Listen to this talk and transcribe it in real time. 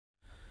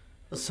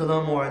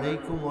السلام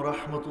عليكم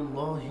ورحمة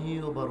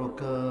الله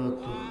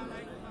وبركاته.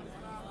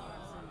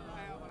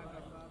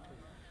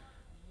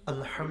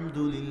 الحمد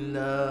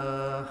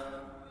لله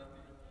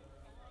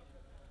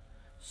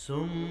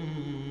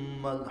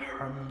ثم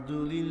الحمد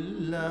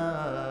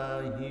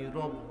لله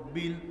رب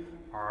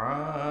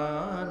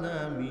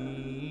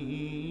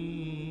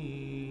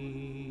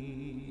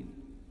العالمين.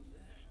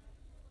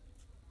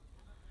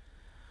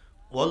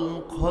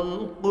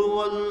 والخلق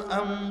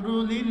والأمر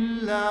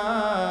لله،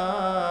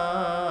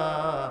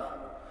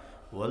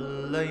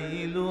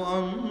 والليل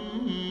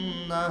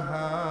والنهار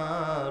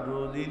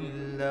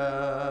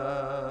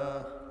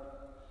لله،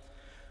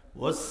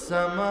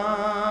 والسماوات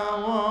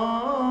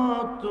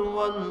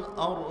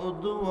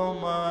والأرض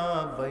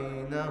وما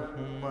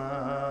بينهما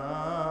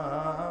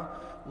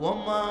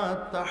وما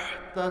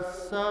تحت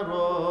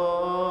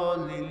الثرى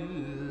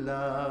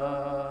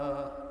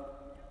لله.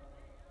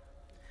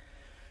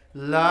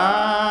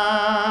 لا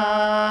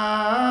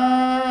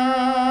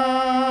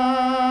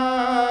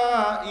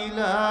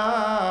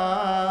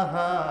إله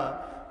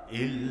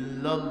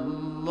إلا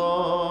الله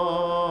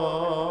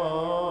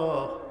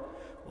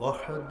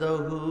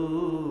وحده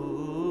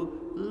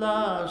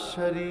لا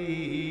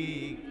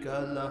شريك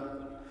له،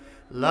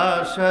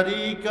 لا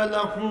شريك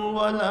له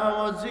ولا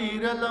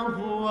وزير له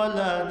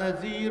ولا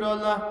نذير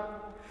له،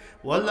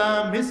 ولا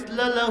مثل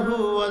له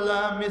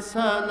ولا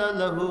مثال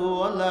له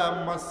ولا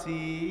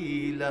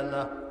مثيل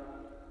له،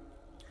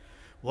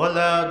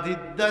 ولا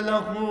ضد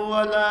له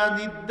ولا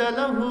ند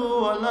له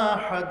ولا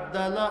حد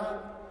له،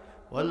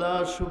 ولا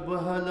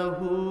شبه له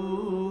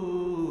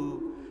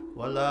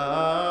ولا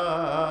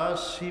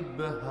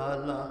شبه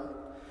له.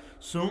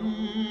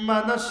 ثم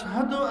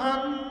نشهد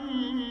أن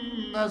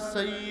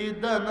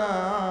سيدنا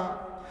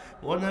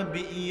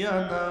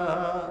ونبينا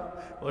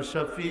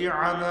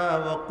وشفيعنا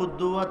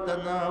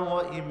وقدوتنا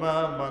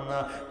وإمامنا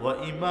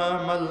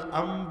وإمام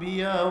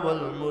الأنبياء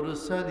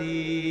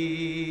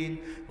والمرسلين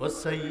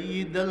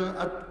وسيد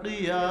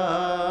الأتقياء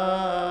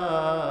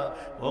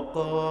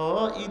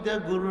وقائد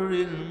غر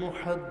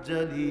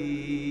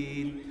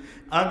المحجلين،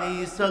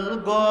 أنيس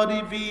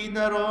الغاربين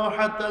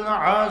راحة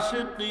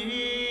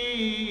العاشقين،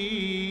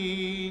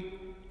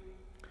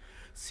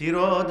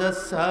 سراج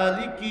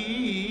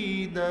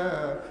السالكين،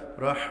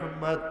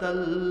 رحمة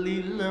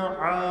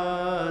للعالمين،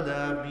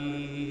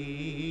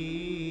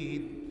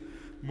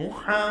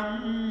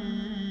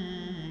 محمدا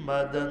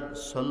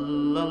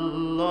صلى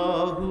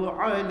الله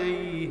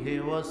عليه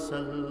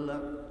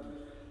وسلم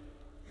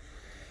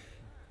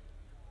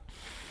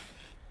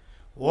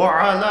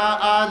وعلى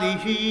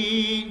آله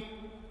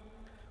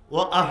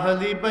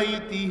وأهل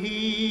بيته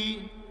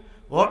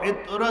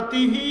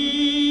وعطرته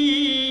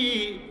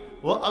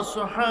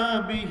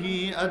وأصحابه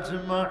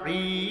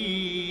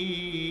أجمعين،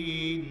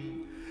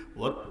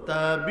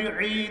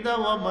 والتابعين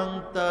ومن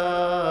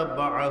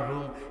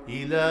تابعهم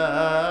إلى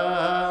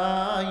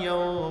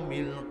يوم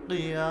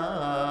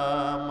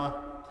القيامة.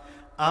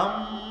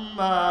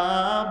 أما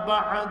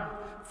بعد،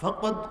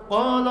 فقد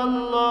قال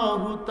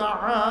الله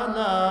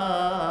تعالى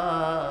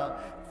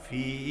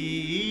في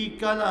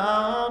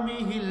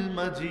كلامه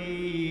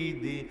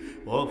المجيد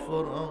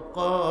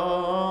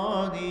وفرقانه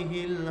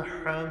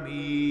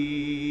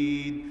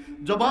الحميد.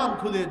 জবান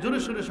খুলে জোরে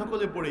সোরে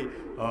সকলে পড়ে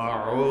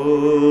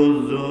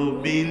আউযু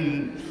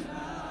বিল্লাহির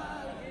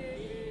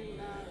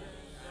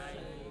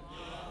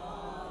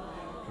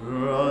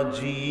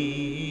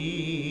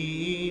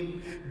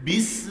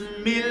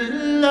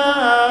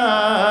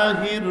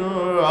বিসমিল্লাহির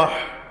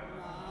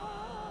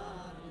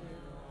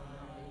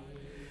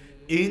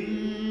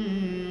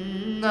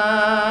ইন্না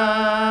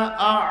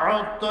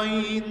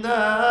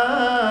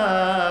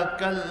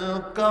আ'তাইনাকাল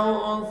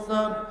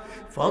কাউসার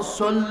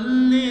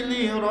ফাসাল্লি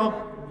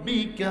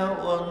লিরাব্বিকা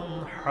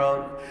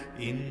ওয়ানহার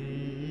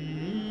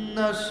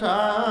ইন্না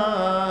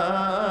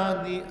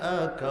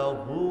শানিআকা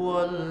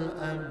হুয়াল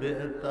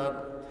আবতার।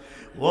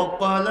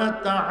 وقال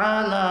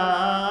تعالى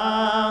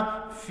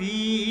في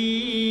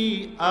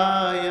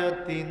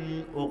آية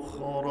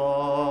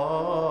أخرى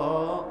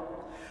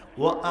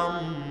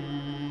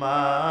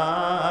وأما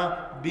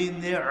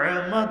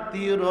بنعمة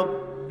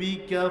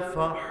ربك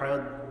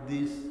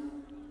فحدث.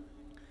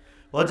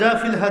 وجاء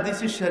في الحديث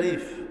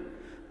الشريف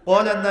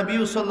قال النبي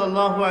صلى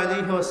الله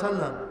عليه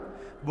وسلم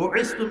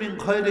بعثت من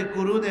خير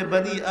قرون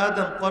بني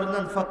آدم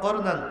قرنا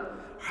فقرنا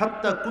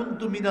حتى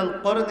كنت من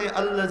القرن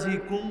الذي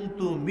كنت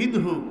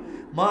منه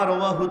ما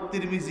رواه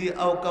الترمذي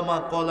أو كما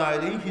قال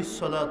عليه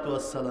الصلاة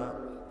والسلام.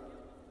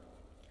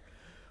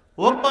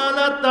 وقال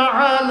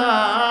تعالى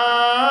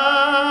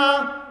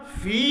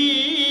في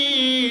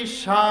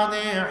شان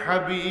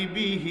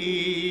حبيبه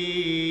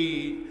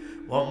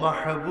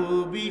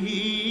ومحبوبه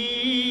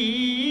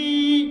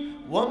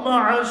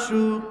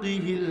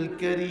ومعشوقه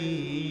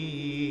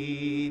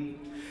الكريم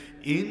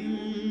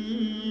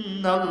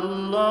إن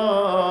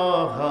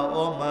الله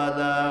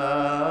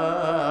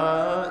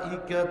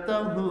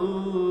وملائكته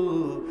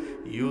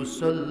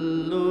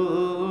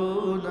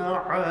يصلون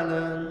على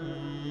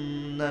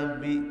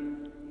النبي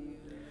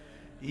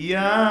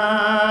يا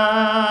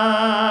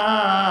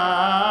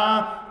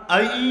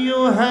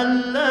أيها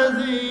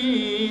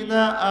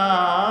আইয়ুহাল্লাযীনা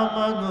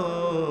আমানু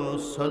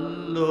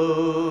সাল্লু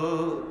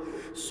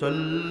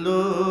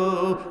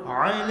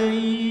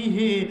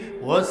আলাইহি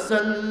ওয়া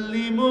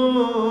সাল্লিমু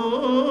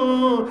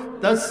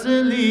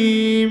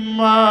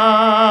তাসলিমা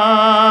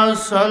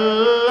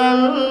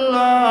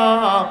সাল্লাল্লাহু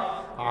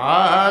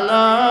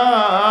আলাইহি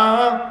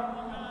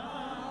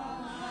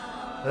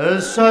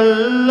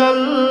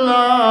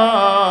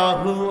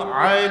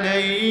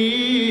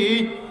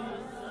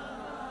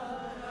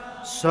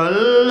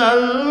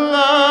সাল্লাল্লাহু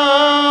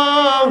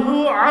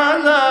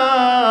আলা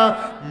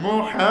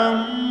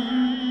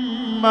মুহাম্মাদ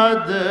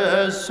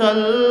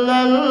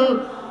সাল্লাল্লাহু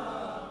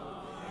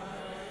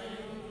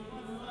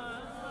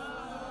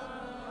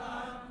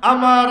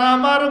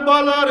আমার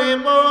বলরে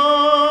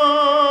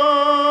মন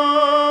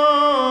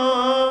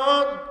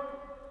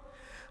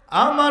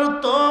আমার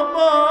তো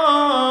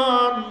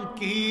মন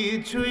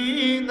কিছুই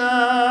না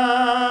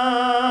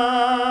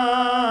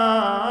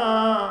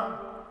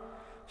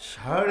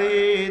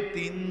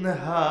 3.5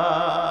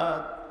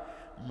 হাত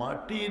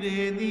মাটির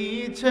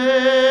নিচে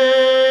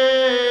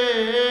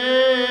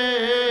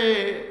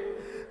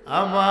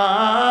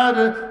আমার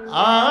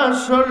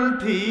আসল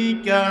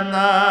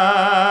ঠিকানা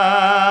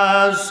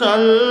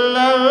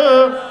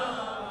সাল্লাল্লাহু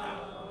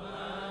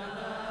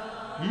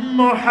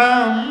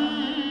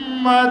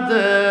মুহাম্মাদ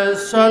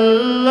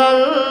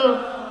সাল্লাল্লাহু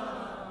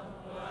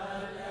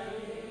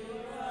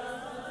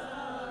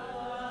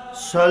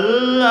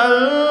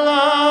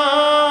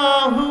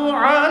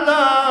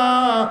আলা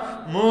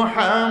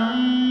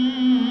মুহাম্মাদ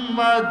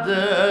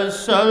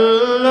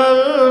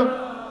সাল্লাল্লাহু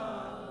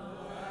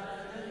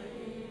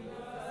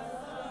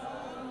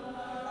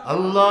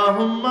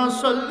আল্লাহুম্মা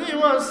সাল্লি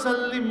ওয়া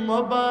সাল্লিম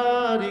ওয়া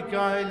বারিক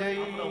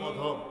আলাইহি।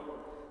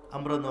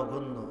 আমরা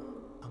নগণ্য,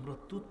 আমরা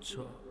তুচ্ছ,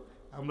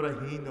 আমরা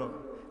হীন,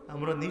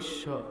 আমরা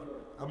নিঃস্ব,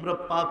 আমরা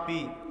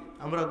পাপী,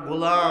 আমরা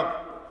গোলাম,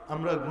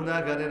 আমরা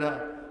গুনাহগারেরা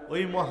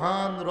ওই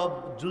মহান রব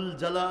জুল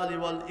জালালি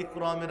ওয়াল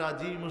ইকরামের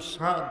আজিমুস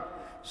শান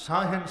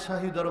শাহেন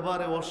শাহী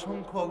দরবারে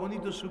অসংখ্য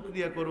অগণিত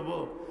শুকরিয়া করব।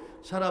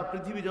 সারা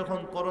পৃথিবী যখন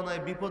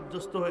করোনায়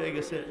বিপর্যস্ত হয়ে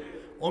গেছে,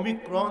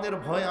 ওমিক্রনের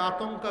ভয়ে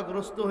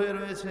আতঙ্কগ্রস্ত হয়ে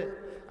রয়েছে,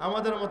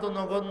 আমাদের মতো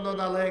নগণ্য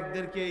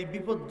নালায়েকদেরকে এই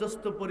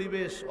বিপর্যস্ত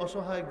পরিবেশ,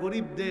 অসহায়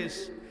গরিব দেশ,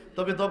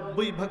 তবে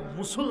 90%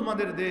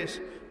 মুসলমানের দেশ,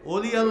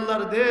 ওলি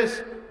আল্লাহর দেশ,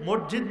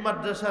 মসজিদ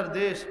মাদ্রাসার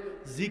দেশ,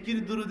 জিকির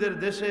দুরুদের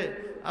দেশে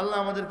আল্লাহ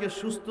আমাদেরকে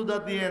সুস্থতা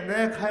দিয়ে,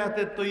 নেক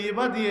হায়াতের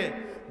তৈয়বা দিয়ে,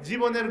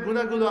 জীবনের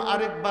গুনাহগুলো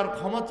আরেকবার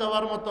ক্ষমা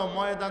চাওয়ার মতো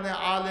ময়দানে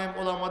আলেম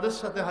ওলামাদের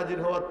সাথে হাজির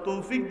হওয়ার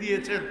তৌফিক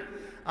দিয়েছেন।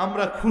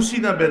 আমরা খুশি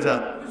না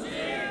বেজার?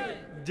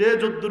 যে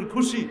যদ্দুর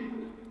খুশি,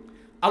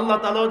 আল্লাহ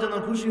তাআলাও যেন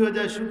খুশি হয়ে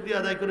যায়। শুকরিয়া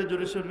আদায় করে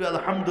জোরে শুনবি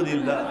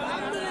আলহামদুলিল্লাহ।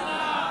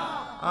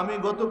 আমি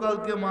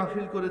গতকালকে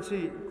মাহফিল করেছি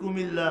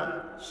কুমিল্লা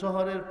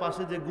শহরের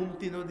পাশে যে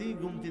গুমতি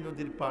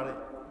নদীর পাড়ে।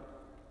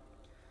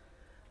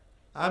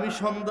 আমি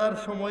সন্ধ্যার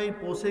সময়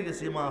পৌঁছে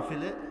গেছি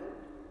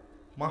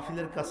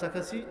মাহফিলের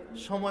কাছাকাছি,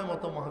 সময়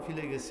মতো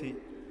মাহফিলে গেছি।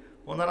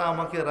 ওনারা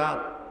আমাকে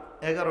রাত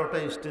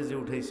 11টায় স্টেজে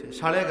উঠাইছে,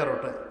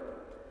 11:30টায়,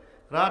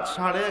 রাত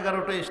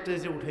 11:30টায়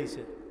স্টেজে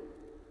উঠাইছে।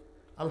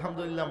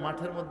 আলহামদুলিল্লাহ,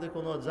 মাঠের মধ্যে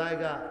কোনো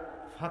জায়গা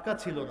ফাঁকা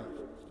ছিল না।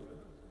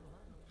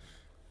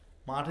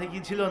 মাঠে কি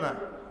ছিল না?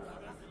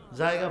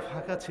 জায়গা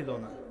ফাঁকা ছিল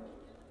না।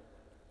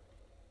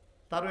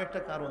 তারও একটা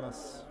কারণ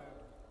আছে।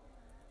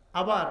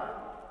 আবার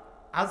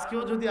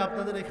আজকেও যদি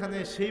আপনাদের এখানে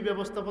সেই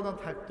ব্যবস্থাপনা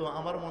থাকতো,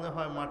 আমার মনে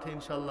হয় মাঠে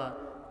ইনশাল্লাহ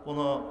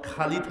কোনো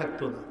খালি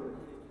থাকতো না।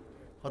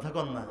 কথা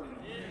কন না?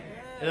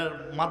 এর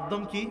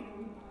মাধ্যম কি?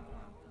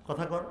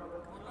 কথা কন।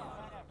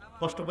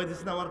 কষ্ট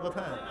পাইতেছি না আমার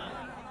কথা?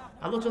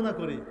 আলোচনা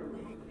করি।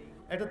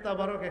 এটা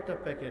তাবারক একটা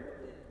প্যাকেট।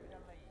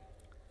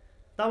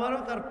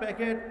 তাবারক আর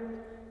প্যাকেট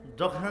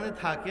যেখানে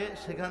থাকে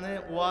সেখানে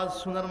ওয়াজ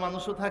শোনার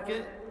মানুষও থাকে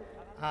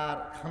আর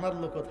খানার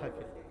লোকও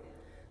থাকে।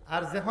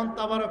 আর যখন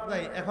তাবারক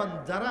নাই, এখন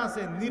যারা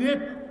আছে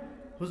নিরেট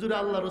হুজুর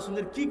আল্লাহ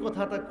রসুলের কি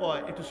কথাটা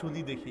কয় একটু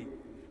শুনি দেখি।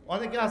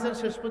 অনেকে আছেন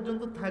শেষ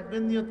পর্যন্ত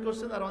থাকবেন নিয়ত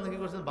করছেন, আর অনেকে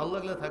করছেন ভালো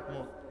লাগলে থাকবো,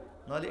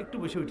 নাহলে একটু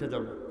বসে উঠে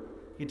যাবো।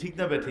 কি ঠিক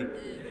না বেঠিক?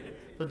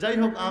 তো যাই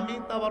হোক, আমি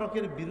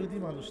তাবারকের বিরোধী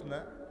মানুষ না,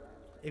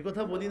 এ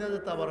কথা বলি না যে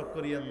তাবারক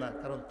করিয়েন না,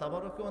 কারণ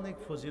তাবারকে অনেক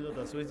ফজিলত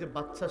আছে। ওই যে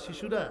বাচ্চা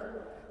শিশুরা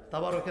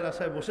তাবারকের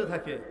আশায় বসে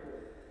থাকে,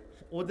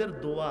 ওদের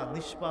দোয়া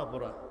নিষ্পাপ,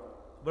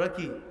 ওরা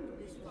কি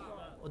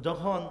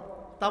যখন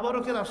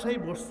তাবারকের আশায়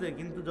বসছে,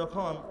 কিন্তু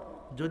যখন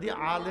যদি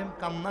আলেম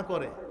কান্না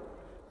করে,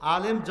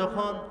 আলেম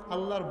যখন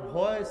আল্লাহর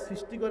ভয়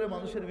সৃষ্টি করে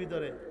মানুষের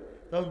ভিতরে,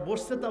 তখন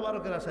বসছে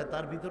তাবারকের আশায়,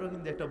 তার ভিতরেও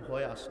কিন্তু একটা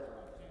ভয় আসে।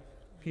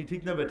 কি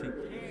ঠিক না বেঠিক?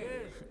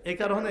 এই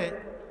কারণে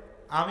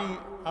আমি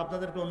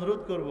আপনাদেরকে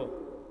অনুরোধ করব,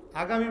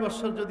 আগামী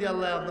বছর যদি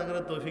আল্লাহ আপনাদের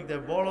তৌফিক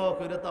দেয়, বড়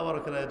করে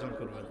তাবারকের আয়োজন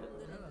করবেন।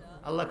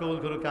 আল্লাহ কবুল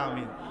করুক,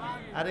 আমিন।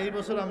 আর এই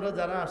বছর আমরা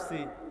যারা আসছি,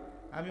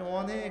 আমি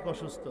অনেক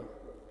অসুস্থ,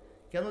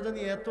 কেন জানি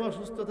এত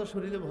অসুস্থতা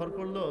শরীরে ভর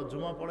করলো,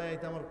 জুমা পড়ায়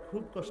আইতে আমার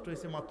খুব কষ্ট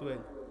হয়েছে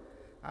মাতুয়াইল।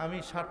 আমি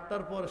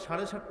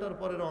 7টার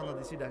পরে রওনা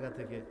দিছি ঢাকা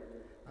থেকে।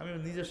 আমি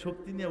নিজের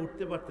শক্তি নিয়ে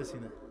উঠতে পারতেছি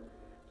না,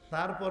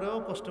 তারপরেও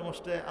কষ্টে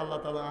মষ্টে আল্লাহ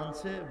তাআলা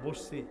আনছে,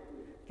 বসছি।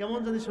 কেমন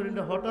জানি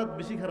শরীরটা হঠাৎ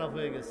বেশি খারাপ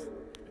হয়ে গেছে।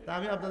 তা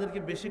আমি আপনাদেরকে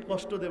বেশি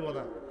কষ্ট দেব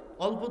না,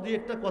 অল্প দুই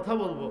একটা কথা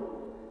বলবো।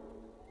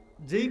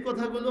 যেই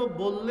কথাগুলো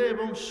বললে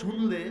এবং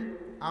শুনলে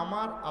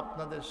আমার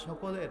আপনাদের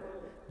সকলের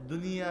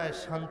দুনিয়ায়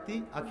শান্তি,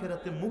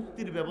 আখেরাতে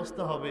মুক্তির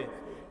ব্যবস্থা হবে,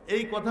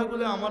 এই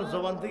কথাগুলো আমার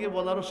জবান থেকে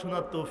বলারও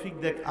শোনার তৌফিক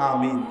দেখ।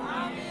 আমিন।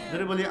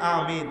 ধরে বলি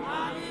আমিন।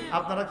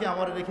 আপনারা কি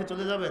আমার রেখে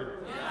চলে যাবেন?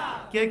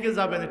 কে কে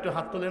যাবেন একটু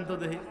হাত তোলেন তো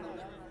দেখি।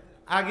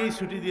 আগেই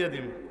ছুটি দিয়ে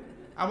দিন,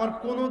 আমার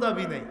কোনো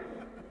দাবি নেই।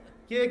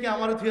 কে কে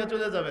আমার থুয়া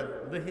চলে যাবেন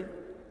দেখি।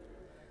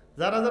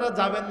 যারা যারা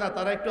যাবেন না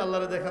তারা একটু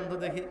আল্লাহরে দেখান তো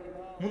দেখি।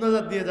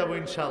 মুনাজাত দিয়ে যাবো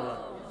ইনশাআল্লাহ।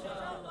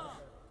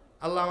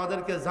 আল্লাহ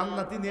আমাদেরকে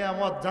জান্নাতি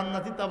নিয়ামত,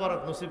 জান্নাতি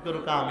তাবারক নসিব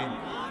করুক। আমিন।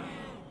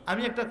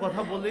 আমি একটা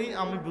কথা বলেই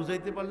আমি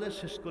বুঝাইতে পারলে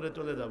শেষ করে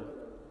চলে যাব।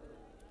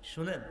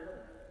 শুনেন,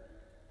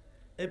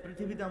 এই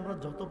পৃথিবীতে আমরা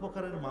যত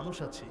প্রকারের মানুষ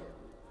আছি,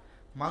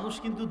 মানুষ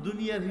কিন্তু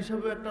দুনিয়ার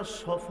হিসাবে একটা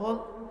সফল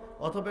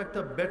অথবা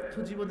একটা ব্যর্থ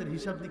জীবনের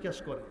হিসাব নিকাশ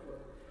করে।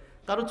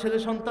 কারো ছেলে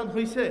সন্তান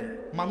হইছে,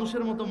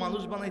 মানুষের মতো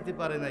মানুষ বানাইতে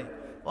পারে নাই,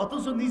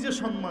 অথচ নিজে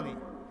সম্মানী,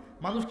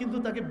 মানুষ কিন্তু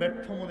তাকে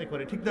ব্যর্থ মনে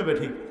করে। ঠিক না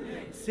বেঠিক?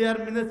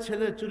 চেয়ারম্যানের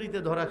ছেলে চুরিতে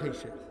ধরা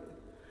খাইছে,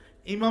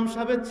 ইমাম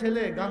সাহেবের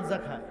ছেলে গাঁজা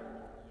খায়।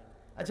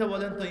 আচ্ছা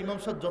বলেন তো, ইমাম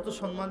সাহেব যত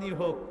সম্মানী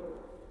হোক,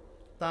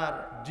 তার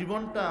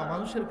জীবনটা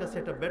মানুষের কাছে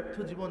একটা ব্যর্থ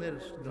জীবনের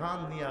ঘ্রাণ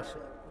নিয়ে আসে।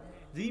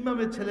 যে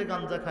ইমামের ছেলে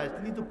গাঁজা খায়,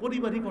 তিনি তো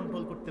পরিবারই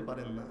কন্ট্রোল করতে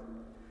পারেন না।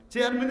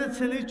 চেয়ারম্যানের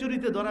ছেলেই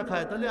চুরিতে ধরা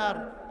খায়, তাহলে আর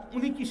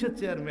উনি কিসের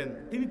চেয়ারম্যান?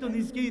 তিনি তো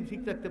নিজকেই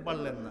ঠিক রাখতে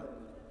পারলেন না।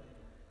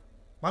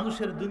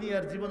 মানুষের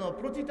দুনিয়ার জীবনে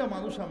প্রতিটা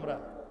মানুষ আমরা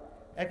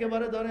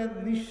একেবারে ধরেন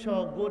নিঃস্ব,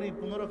 গরিব,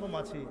 কোনোরকম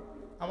আছি।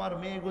 আমার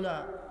মেয়েগুলা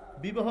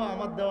বিবাহ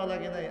আমার দেওয়া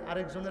লাগে নাই,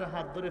 আরেকজনের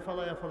হাত ধরে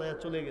ফালাইয়া ফালাইয়া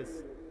চলে গেছে,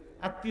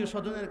 আত্মীয়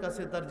স্বজনের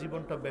কাছে তার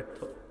জীবনটা ব্যর্থ।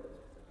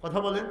 কথা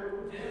বলেন?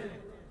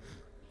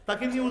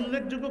 তাকে নিয়ে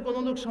উল্লেখযোগ্য কোনো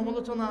লোক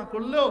সমালোচনা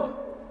করলেও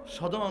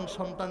সদন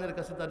সন্তানের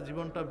কাছে তার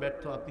জীবনটা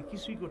ব্যর্থ। আপনি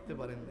কিছুই করতে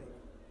পারেন নাই।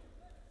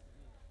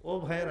 ও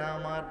ভাইরা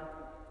আমার,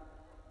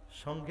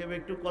 সংক্ষেপে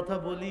একটু কথা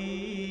বলি।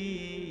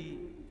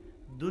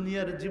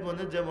 দুনিয়ার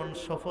জীবনে যেমন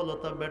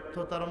সফলতা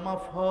ব্যর্থতার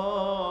মাপ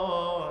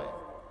হয়,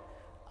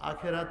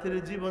 আখেরাতের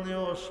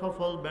জীবনেও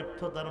সফল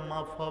ব্যর্থতার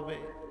মাপ হবে।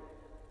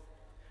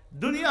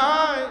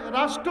 দুনিয়ায়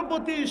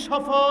রাষ্ট্রপতি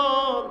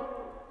সফল,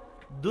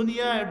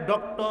 দুনিয়ায়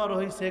ডক্টর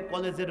হইছে,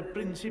 কলেজের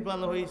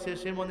প্রিন্সিপাল হইছে,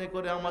 সে মনে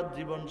করে আমার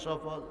জীবন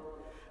সফল।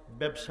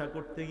 ব্যবসা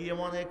করতে গিয়ে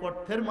অনেক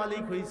অর্থের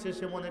মালিক হইছে,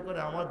 সে মনে করে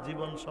আমার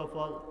জীবন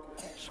সফল।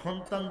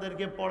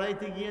 সন্তানদেরকে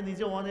পড়াইতে গিয়ে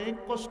নিজে অনেক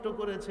কষ্ট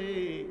করেছে,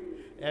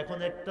 এখন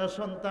একটা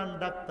সন্তান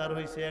ডাক্তার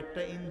হইছে,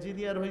 একটা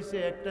ইঞ্জিনিয়ার হইছে,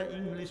 একটা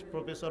ইংলিশ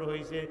প্রফেসর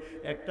হইছে,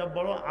 একটা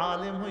বড়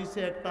আলেম হইছে,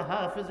 একটা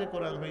হাফেজে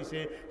কোরআন হইছে,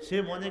 সে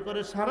মনে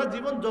করে সারা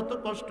জীবন যত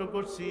কষ্ট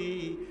করছি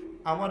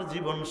আমার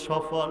জীবন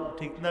সফল।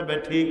 ঠিক না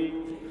বেঠিক?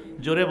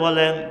 জোরে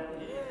বলেন।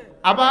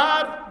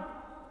 আবার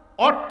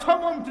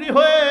অর্থমন্ত্রী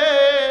হয়ে,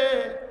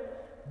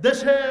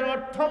 দেশের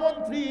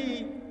অর্থমন্ত্রী,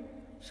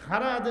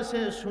 সারা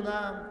দেশে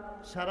সুনাম,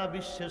 সারা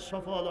বিশ্বের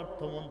সফল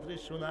অর্থমন্ত্রী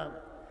সুনাম,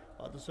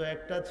 অথচ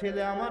একটা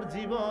ছেলে আমার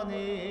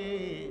জীবনে,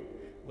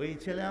 ওই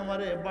ছেলে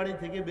আমারে বাড়ি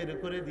থেকে বের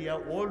করে দিয়া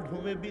ওল্ড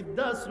হোমে,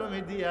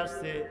 বৃদ্ধাশ্রমে দিয়ে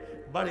আসছে,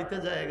 বাড়িতে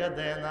জায়গা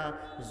দেয় না।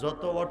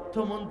 যত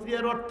অর্থমন্ত্রী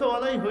আর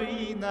অর্থওয়ালাই হই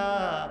না,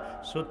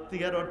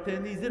 সত্যিকার অর্থে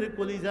নিজের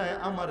কলিজায়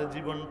আমার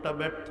জীবনটা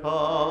ব্যর্থ।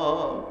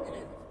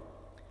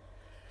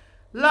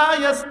 লা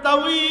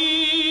ইয়াস্তাউই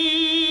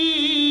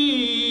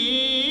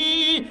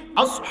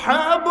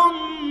আসহাবুন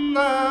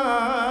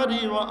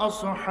নারি ওয়া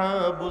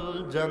আসহাবুল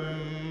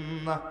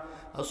জান্নাহ,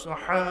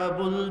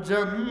 আসহাবুল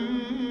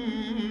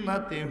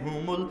জান্নাতি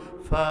হুমুল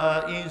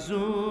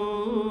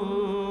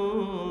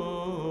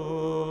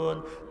ফাইজুন।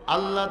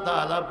 আল্লাহ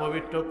তাআলা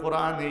পবিত্র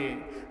কোরআনে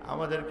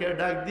আমাদেরকে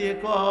ডাক দিয়ে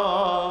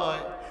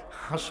কয়,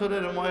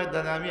 হাসরের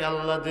ময়দানে আমি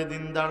আল্লাহ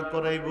যেদিন দাঁড়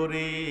করাইব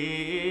রে,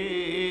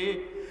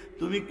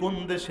 তুমি কোন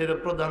দেশের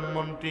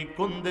প্রধানমন্ত্রী,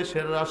 কোন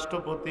দেশের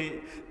রাষ্ট্রপতি,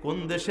 কোন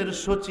দেশের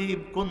সচিব,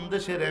 কোন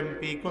দেশের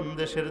এমপি, কোন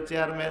দেশের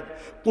চেয়ারম্যান,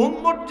 কোন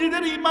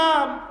মসজিদের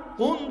ইমাম,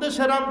 কোন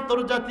দেশের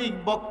আন্তর্জাতিক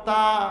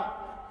বক্তা,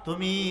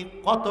 তুমি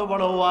কত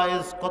বড়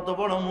ওয়াইজ, কত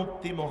বড়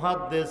মুফতি,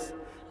 মুহাদ্দিস,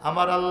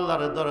 আমার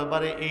আল্লাহর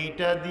দরবারে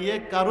এইটা দিয়ে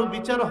কারো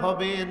বিচার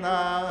হবে না।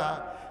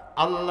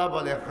 আল্লাহ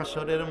বলে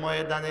হাসরের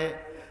ময়দানে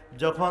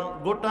যখন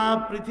গোটা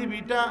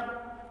পৃথিবীটা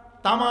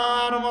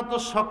তামার মতো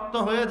শক্ত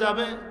হয়ে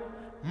যাবে,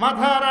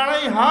 মাথার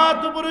 2.5 হাত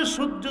উপরে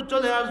সূর্য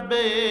চলে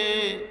আসবে,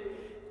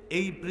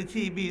 এই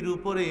পৃথিবীর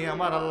উপরে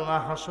আমার আল্লাহ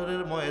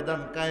হাসরের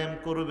ময়দান কায়েম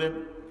করবেন।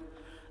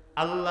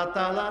 আল্লাহ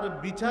তাআলার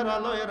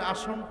বিচারালয়ের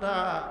আসনটা,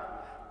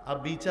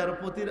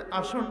 বিচারপতির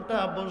আসনটা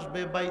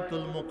বসবে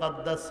বাইতুল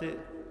মুকাদ্দাসে।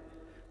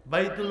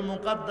 বাইতুল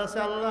মুকাদ্দাসে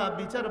আল্লাহ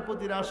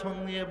বিচারপতির আসন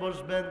নিয়ে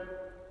বসবেন।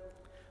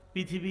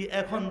 পৃথিবী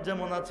এখন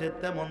যেমন আছে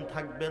তেমন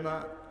থাকবে না।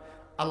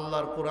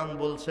 আল্লাহর কোরআন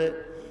বলছে,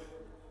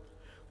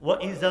 ওয়া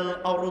ইজাল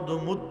আরদু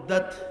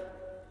মুদ্দাত,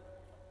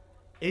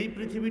 এই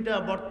পৃথিবীটা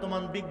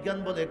বর্তমান বিজ্ঞান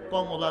বলে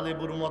কমলা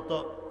লেবুর মতো।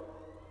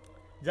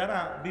 যারা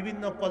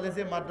বিভিন্ন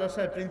কলেজে,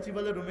 মাদ্রাসায়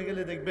প্রিন্সিপালের রুমে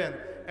গেলে দেখবেন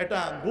একটা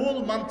গোল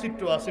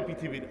মানচিত্র আছে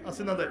পৃথিবীর,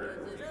 আছে না? দেখ,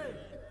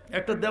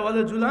 একটা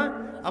দেওয়ালে ঝুলা,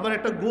 আবার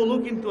একটা গোলও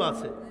কিন্তু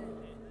আছে।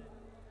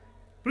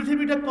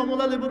 পৃথিবীটা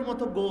কমলা লেবুর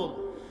মতো গোল,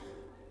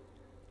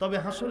 তবে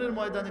হাসরের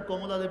ময়দানে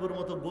কমলা লেবুর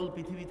মতো গোল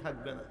পৃথিবী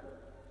থাকবে না।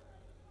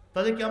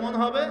 তাহলে কেমন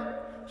হবে?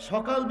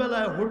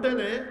 সকালবেলায়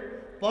হোটেলে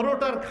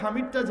পরোটার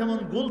খামিরটা যেমন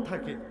গোল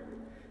থাকে,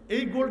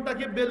 এই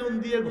গোলটাকে বেলুন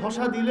দিয়ে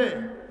ঘষা দিলে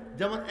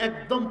যেমন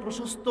একদম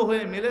প্রশস্ত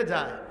হয়ে মেলে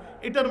যায়,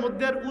 এটার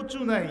মধ্যে আর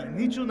উঁচু নাই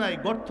নিচু নাই,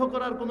 গর্ত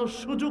করার কোনো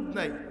সুযোগ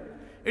নাই,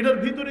 এটার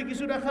ভিতরে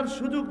কিছু রাখার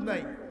সুযোগ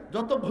নাই,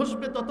 যত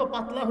ঘষবে তত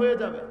পাতলা হয়ে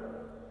যাবে।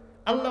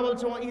 আল্লাহ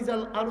বলছে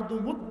ইজাল আরদু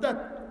মুদ্দাত,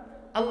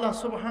 আল্লাহ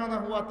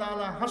সুবহানাহু ওয়া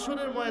তাআলা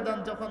হাসরের ময়দান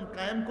যখন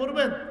কায়েম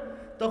করবেন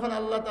তখন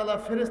আল্লাহ তাআলা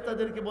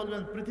ফেরেশতাদেরকে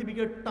বলবেন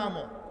পৃথিবীকে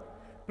টানো,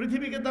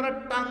 পৃথিবীকে তারা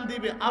টান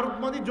দিবে। আরদ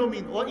মানে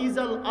জমিন, ও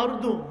ইজাল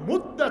আরদু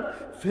মুদ্দাত,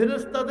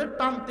 ফেরেশতাদের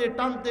টানতে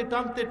টানতে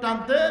টানতে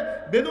টানতে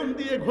বেলুন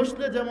দিয়ে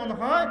ঘষলে যেমন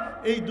হয়,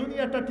 এই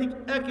দুনিয়াটা ঠিক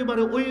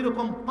একেবারে ওই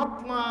রকম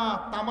পাতলা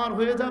তামার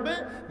হয়ে যাবে।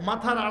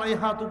 মাথার 2.5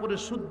 হাত উপরে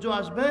সূর্য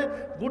আসবে,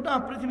 গোটা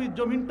পৃথিবীর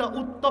জমিনটা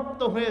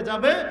উত্তপ্ত হয়ে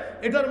যাবে।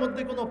 এটার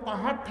মধ্যে কোনো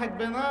পাহাড়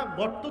থাকবে না,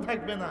 গর্ত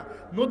থাকবে না,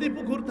 নদী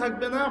পুকুর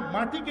থাকবে না,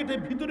 মাটি কেটে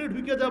ভিতরে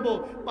ঢুকে যাব,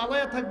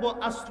 পালায়া থাকবো,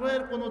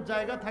 আশ্রয়ের কোনো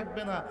জায়গা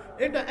থাকবে না।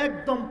 এটা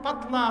একদম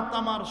পাতলা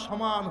তামার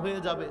সমান হয়ে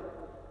যাবে।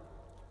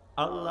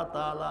 আল্লাহ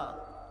তাআলা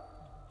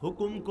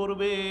হুকুম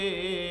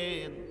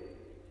করবেন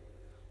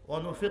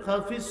অনুফিখা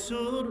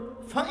ফিস-সূর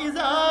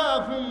ফাইযা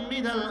হুম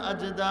মিনাল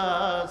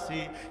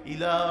আজদাসি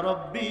ইলা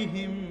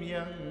রাব্বিহিম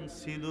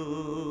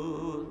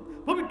ইয়ানসিলুন।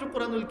 পবিত্র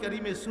কোরআনুল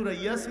কারীমে সূরা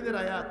ইয়াসিনের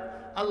আয়াত,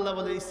 আল্লাহ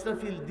বলে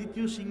ইসরাফিল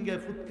দ্বিতীয়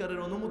সিংহায় ফুৎকারের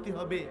অনুমতি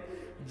হবে,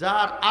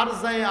 যার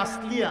আরজায়ে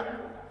আসলিয়া।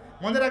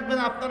 মনে রাখবেন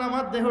আপনার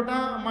আমার দেহটা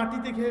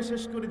মাটিতে খেয়ে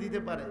শেষ করে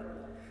দিতে পারে।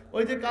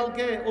 ওই যে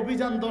কালকে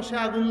অভিযান 10-এ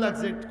আগুন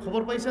লাগছে,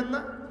 খবর পাইছেন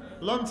না?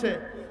 লঞ্চে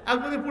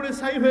আগুনে পুড়ে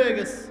ছাই হয়ে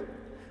গেছে।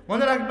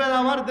 মনে রাখবেন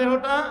আমার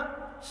দেহটা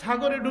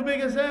সাগরে ডুবে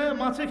গেছে,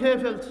 মাছে খেয়ে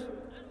ফেলছে।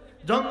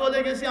 জঙ্গলে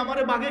গেছি,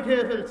 আমারে বাঘে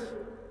খেয়ে ফেলছে।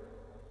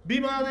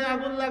 বিমানে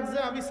আগুন লাগছে,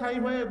 আমি ছাই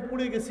হয়ে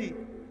পুড়ে গেছি।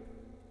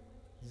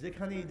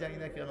 যেখানেই যাই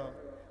না কেন,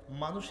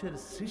 মানুষের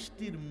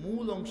সৃষ্টির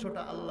মূল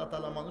অংশটা আল্লাহ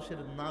তাআলা মানুষের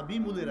নাভি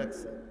মূলে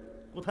রাখছে।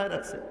 কোথায়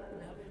রাখছে?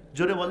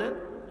 জোরে বলেন।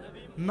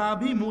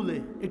 নাভি মূলে।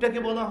 এটাকে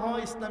বলা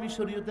হয় ইসলামী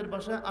শরীয়তের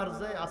ভাষায়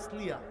আরজায়ে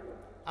আসলিয়া।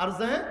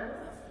 আরজায়ে,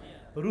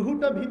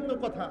 রুহুটা ভিন্ন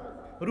কথা।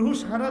 রুহু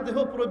সারা দেহ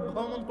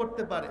ভ্রমণ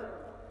করতে পারে,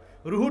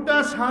 রুহুটা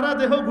সারা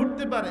দেহ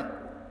ঘুরতে পারে।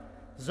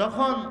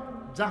 যখন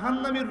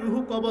জাহান্নামীর রুহু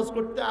কবজ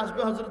করতে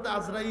আসবে হযরত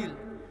আজরাইল,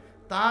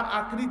 তার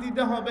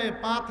আকৃতিটা হবে,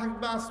 পা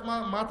থাকবে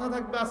আসমান, মাথা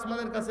থাকবে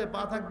আসমানের কাছে,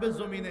 পা থাকবে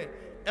জমিনে।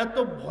 এত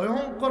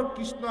ভয়ঙ্কর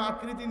কৃষ্ণ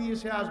আকৃতি নিয়ে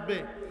সে আসবে।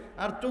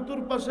 আর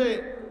চতুর্পাশে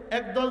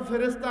একদল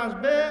ফেরেশতা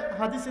আসবে,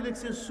 হাদিসে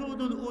লিখছে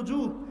সুদুল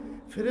উজু,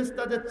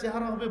 ফেরেশতাদের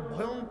চেহারা হবে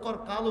ভয়ঙ্কর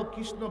কালো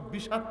কৃষ্ণ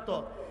বিষাক্ত।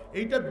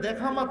 এইটা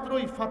দেখা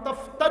মাত্রই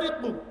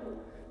ফাতাফতারিকু,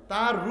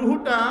 তার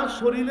রুহুটা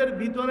শরীরের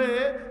ভিতরে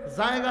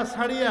জায়গা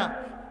ছাড়িয়া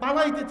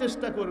পালাইতে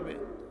চেষ্টা করবে।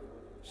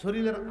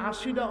 শরীরের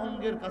 80টা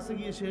অঙ্গের কাছে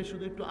গিয়ে সে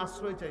শুধু একটু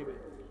আশ্রয় চাইবে,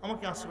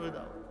 আমাকে আশ্রয়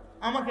দাও,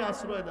 আমাকে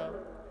আশ্রয় দাও।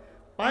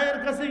 পায়ের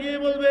কাছে গিয়ে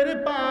বলবে, রে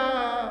পা,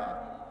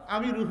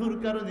 আমি রুহুর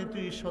কারণে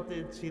তুই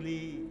সতেজ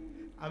ছিলি,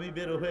 আমি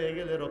বের হয়ে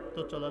গেলে রক্ত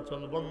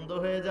চলাচল বন্ধ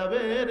হয়ে যাবে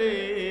রে,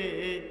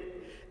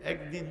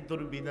 একদিন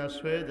তোর বিনাশ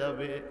হয়ে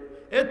যাবে।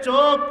 এ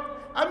চোখ,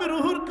 আমি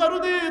রুহুর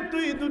কারণে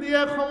তুই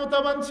দুনিয়া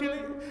ক্ষমতাবান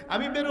ছিলি,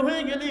 আমি বের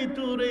হয়ে গেলি,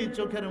 তোর এই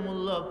চোখের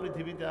মূল্য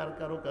পৃথিবীতে আর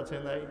কারো কাছে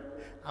নাই,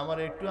 আমার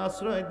একটু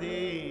আশ্রয় দে।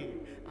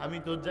 আমি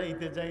তো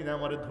যাইতে চাই না,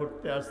 আমারে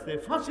ধরতে আসছে।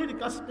 ফাঁসির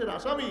কাস্টের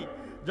আসামি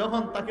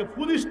যখন তাকে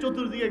পুলিশ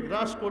চতুর্দিকে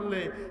গ্রাস করলে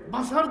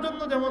বাঁচার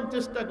জন্য যেমন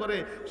চেষ্টা করে,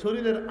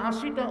 শরীরের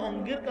 80টা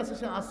অঙ্গের কাছে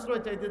সে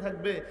আশ্রয় চাইতে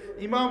থাকবে।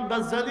 ইমাম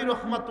গাজ্জালী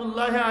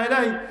রহমাতুল্লাহ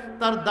আলাইহি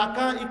তার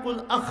দাকাইকুল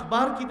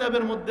আখবার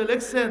কিতাবের মধ্যে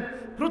লিখছেন,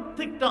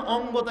 প্রত্যেকটা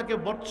অঙ্গ তাকে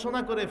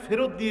বর্ষনা করে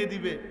ফেরত দিয়ে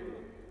দিবে,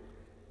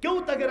 কেউ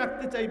তাকে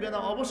রাখতে চাইবে না।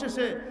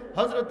 অবশেষে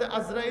হযরতে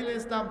আজরাইল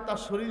ইসলাম তার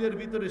শরীরের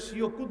ভিতরে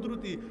স্বীয়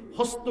কুদরতি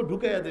হস্ত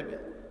ঢুকাইয়া দেবে।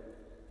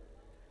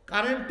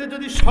 কারেন্টে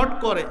যদি শর্ট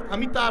করে,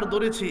 আমি তার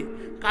ধরেছি,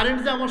 কারেন্ট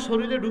যে আমার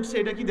শরীরে ঢুকছে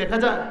এটা কি দেখা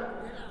যায়?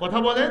 কথা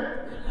বলেন।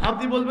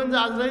 আপনি বলবেন যে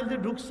আজরাইল যে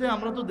ঢুকছে,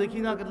 আমরা তো দেখি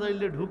না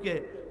আজরাইল ঢুকে।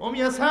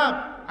 ওমিয়া সাহেব,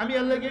 আমি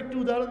আল্লাহকে একটু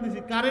উদাহরণ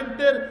দিছি,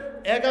 কারেন্টের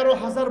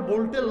 11,000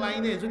 ভোল্টের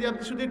লাইনে যদি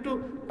আপনি শুধু একটু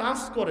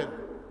টাচ করেন,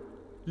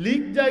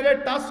 লিক জায়গায়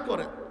টাচ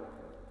করেন,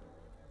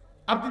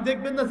 আপনি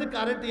দেখবেন না যে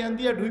কারেন্ট ইয়ান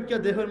দিয়া ঢুকিয়া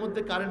দেহের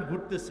মধ্যে কারেন্ট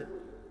ঘুরতেছে,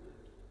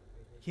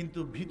 কিন্তু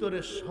ভিতরে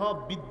সব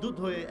বিদ্যুৎ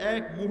হয়ে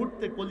এক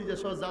মুহূর্তে কলিজা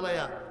সহ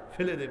জ্বালায়া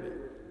ফেলে দেবে,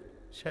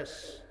 শেষ।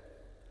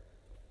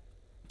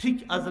 ঠিক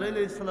আজরাইল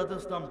আলাইহিস সালাতু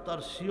ওয়াস সালাম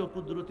তার স্বীয়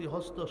কুদরতি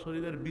হস্ত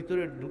শরীরের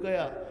ভিতরে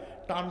ঢুকায়া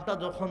টানটা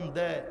যখন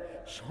দেয়,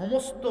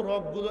 সমস্ত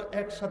রগগুলো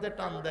একসাথে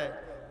টান দেয়,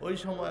 ওই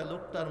সময়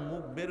লোকটার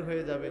মুখ বের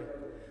হয়ে যাবে,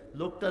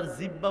 লোকটার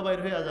জিহ্বা বের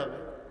হয়ে যাবে।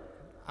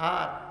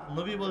 আর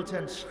নবী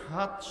বলছেন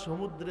 7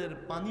 সমুদ্রের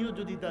পানিও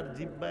যদি তার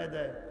জিহ্বায়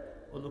দেয়,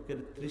 ও লোকের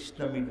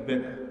তৃষ্ণা মিটবে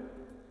না।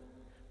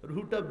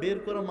 রুহটা বের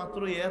করা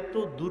মাত্র এত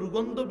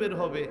দুর্গন্ধ বের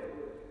হবে,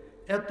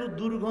 এত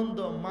দুর্গন্ধ,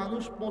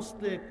 মানুষ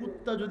পচলে,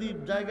 কুত্তা যদি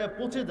জায়গায়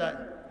পচে যায়,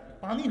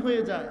 পানি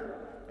হয়ে যায়,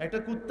 একটা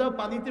কুত্তা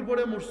পানিতে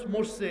পড়ে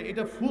মরছে,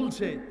 এটা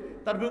ফুলছে,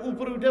 তারপরে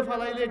উপরে উঠে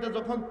ফালাইলে এটা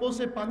যখন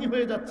পচে পানি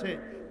হয়ে যাচ্ছে,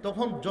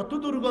 তখন যত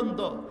দুর্গন্ধ,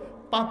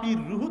 পাপীর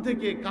রুহু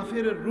থেকে,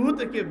 কাফেরের রুহু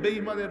থেকে,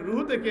 বেঈমানের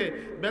রুহু থেকে,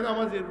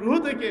 বেনামাজের রুহু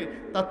থেকে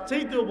তার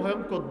চাইতেও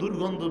ভয়ঙ্কর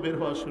দুর্গন্ধ বের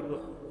হওয়া শুরু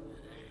হয়।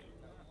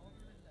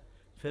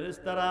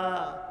 ফেরেশতারা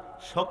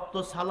শক্ত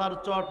সালার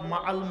চট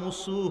মাআল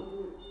মুসু,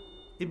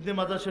 ইবনে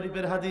মাজাহ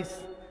শরীফের হাদিস।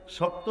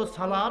 শক্ত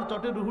সালার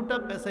চটে রুহুটা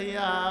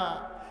পেঁচাইয়া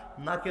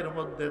নাকের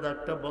মধ্যে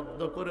দাগটা বদ্ধ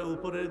করে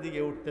উপরের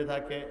দিকে উঠতে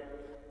থাকে।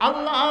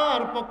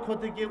 আল্লাহর পক্ষ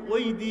থেকে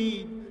ওই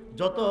দিন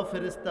যত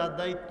ফেরেশতা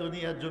দায়িত্ব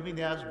নিয়ে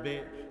জমিনে আসবে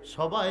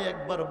সবাই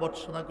একবার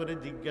বর্ষনা করে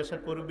জিজ্ঞাসা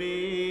করবে,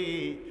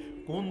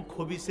 কোন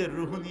খবিসের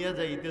রুহ নিয়ে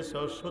যাইতেছ?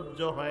 সহ্য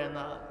হয়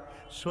না,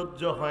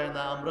 সহ্য হয়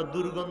না, আমরা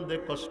দুর্গন্ধে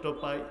কষ্ট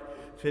পাই।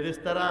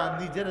 ফেরেশতারা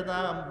নিজের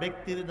নাম,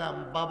 ব্যক্তির নাম,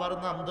 বাবার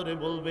নাম ধরে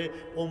বলবে,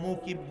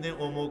 অমুক ইবনে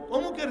অমুক,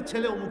 অমুকের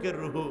ছেলে অমুকের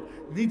রুহ।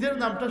 নিজের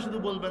নামটা শুধু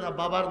বলবে না,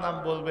 বাবার নাম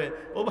বলবে।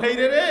 ও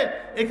ভাইরে রে,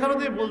 এখানে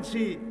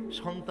বলছি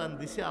সন্তান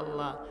দিছে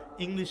আল্লাহ,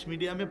 ইংলিশ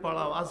মিডিয়ামে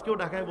পড়াও। আজকেও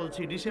ঢাকায়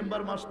বলছি,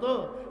 ডিসেম্বর মাস তো,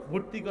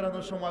 ভর্তি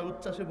করানোর সময়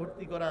উচ্ছ্বাসে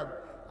ভর্তি করান,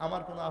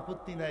 আমার কোনো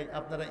আপত্তি নাই।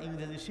 আপনারা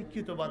ইংরেজি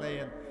শিক্ষিত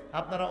বানায়েন,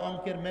 আপনারা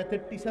অঙ্কের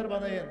ম্যাথের টিচার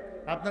বানায়েন,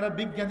 আপনারা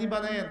বিজ্ঞানী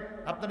বানায়েন,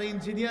 আপনারা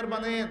ইঞ্জিনিয়ার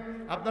বানায়েন,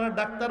 আপনারা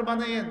ডাক্তার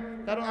বানায়েন।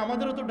 কারণ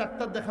আমাদেরও তো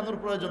ডাক্তার দেখানোর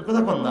প্রয়োজন,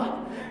 কথা বল না?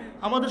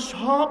 আমাদের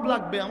সব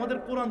লাগবে। আমাদের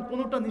কোরআন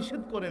কোনোটা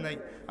নিষেধ করে নাই,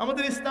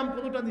 আমাদের ইসলাম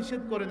কোনোটা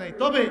নিষেধ করে নাই।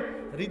 তবে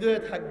হৃদয়ে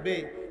থাকবে,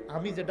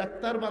 আমি যে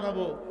ডাক্তার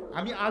বানাবো,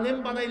 আমি আলেম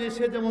বানাইলে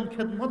সে যেমন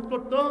খেদমত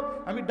করতো,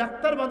 আমি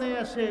ডাক্তার বানাই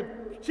আসে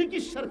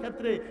চিকিৎসার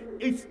ক্ষেত্রে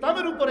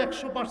ইসলামের উপর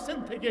 100%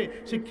 থেকে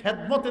সে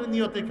খেদমতের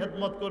নিয়তে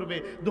খেদমত করবে।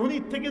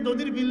 ধনীর থেকে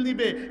ধনীর বিল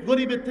নিবে,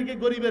 গরিবের থেকে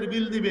গরিবের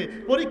বিল নিবে।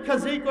 পরীক্ষা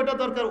যেই কয়টা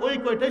দরকার ওই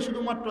কয়টাই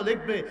শুধুমাত্র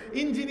লিখবে।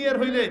 ইঞ্জিনিয়ার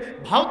হইলে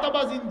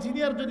ভাওতাবাজ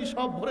ইঞ্জিনিয়ার যদি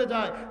সব ভরে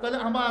যায়, তাহলে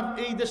আমার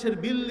এই দেশের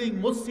বিল্ডিং,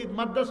 মসজিদ,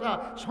 মাদ্রাসা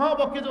সব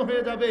অকেজ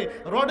হয়ে যাবে।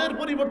 রডের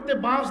পরিবর্তে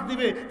বাঁশ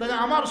দিবে, তাহলে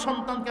আমার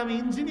সন্তানকে আমি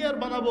ইঞ্জিনিয়ার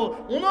বানাবো,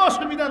 কোনো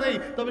অসুবিধা নেই।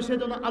 তবে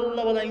সেজন্য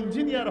আল্লাহওয়ালা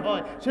ইঞ্জিনিয়ার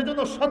হয়,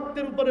 সেজন্য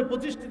সত্যের উপরে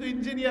প্রতিষ্ঠিত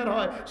ইঞ্জিনিয়ার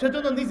হয়,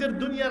 সেজন্য নিজের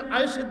দুনিয়ার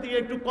আয়েশের দিকে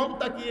একটু কম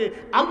তাকিয়ে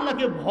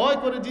আল্লাহকে ভয়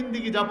করে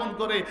জিন্দেগি যাপন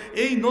করে,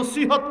 এই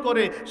নসিহত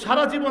করে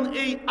সারা জীবন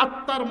এই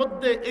আত্মার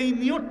মধ্যে এই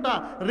নিয়তটা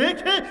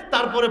রেখে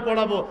তারপরে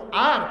পড়াবো।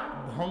 আর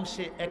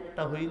ধ্বংসে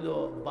একটা হইল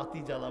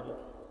বাতি জ্বালাবো।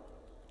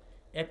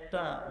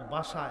 একটা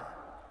বাসায়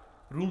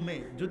রুমে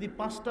যদি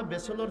 5টা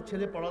ব্যাচেলর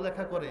ছেলে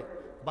পড়ালেখা করে,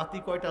 বাতি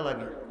কয়টা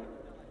লাগে?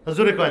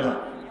 জোরে কয় না?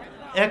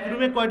 এক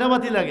রুমে কয়টা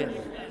বাতি লাগে?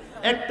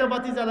 একটা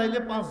বাতি জ্বালাইলে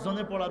 5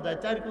 জনে পড়া যায়,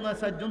 4 কোনায়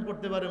 4 জন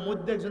পড়তে পারে,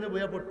 মধ্যে একজনে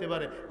বইয়া পড়তে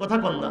পারে, কথা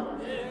কন না?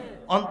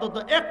 অন্তত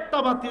একটা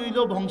বাতি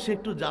হইলেও বংশে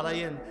একটু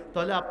জ্বালাইয়েন,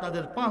 তাহলে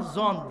আপনাদের 5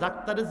 জন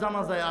ডাক্তারের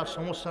জানা যায় আর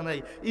সমস্যা নাই,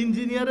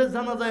 ইঞ্জিনিয়ারের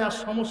জানা যায় আর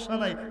সমস্যা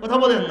নাই, কথা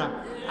বলেন না?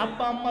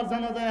 আব্বা আম্মার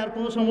জানা যায় আর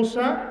কোনো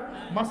সমস্যা,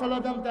 মাসালা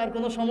জানতে আর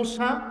কোনো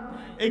সমস্যা।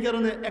 এই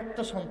কারণে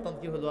একটা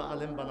সন্তানকে হলেও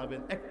আলেম বানাবেন,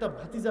 একটা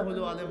ভাতিজা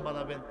হলেও আলেম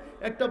বানাবেন,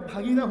 একটা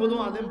ভাগিনা হলেও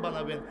আলেম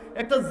বানাবেন,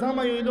 একটা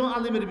জামাই হইলেও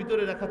আলেমের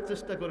ভিতরে রাখার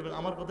চেষ্টা করবেন।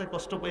 আমার কথায়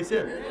কষ্ট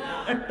পাইছেন?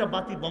 একটা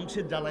বাতি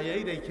বংশের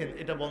জ্বালাইয়াই রেখেন,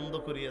 এটা বন্ধ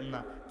করিয়েন না,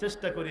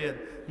 চেষ্টা করিয়েন।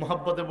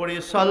 মোহাব্বতে পড়ি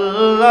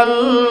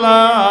সাল্লাল্লাহু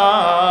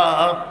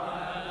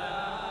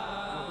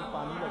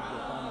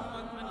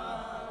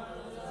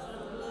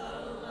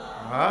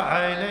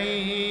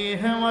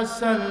আলাইহি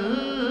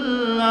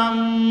ওয়াসাল্লাম,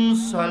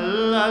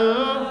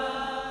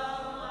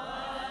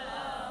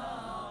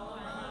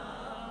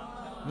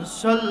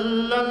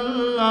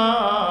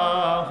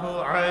 সাল্লাল্লাহু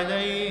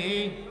আলাইহি।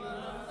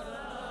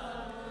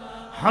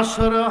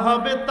 হাসর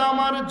হবে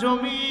তামার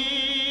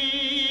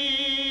জমিন,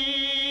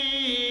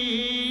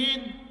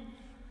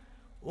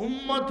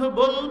 উম্মত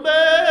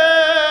বলবে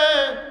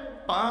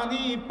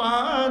পানি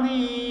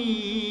পানি,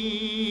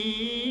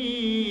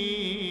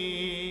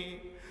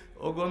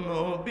 ওগো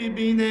নবী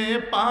বিনে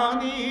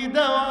পানি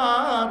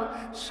দেওয়ার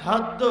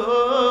সাধ্য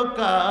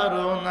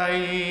কারো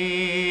নাই।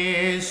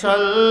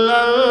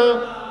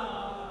 সাল্লাল্লাহু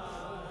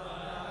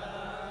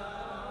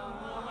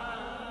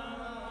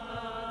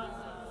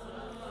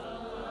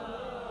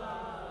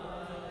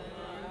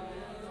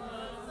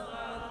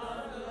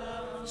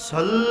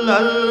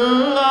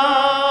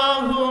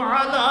সাল্লাল্লাহু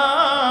আলা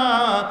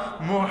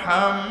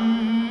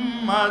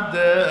মুহাম্মাদ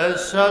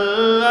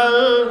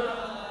সাল্লাল্লাহু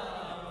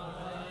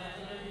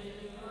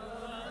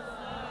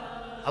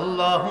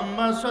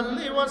আল্লাহুম্মা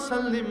সাল্লি ওয়া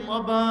সাল্লিম ওয়া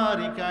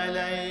বারিক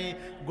আলাইহি।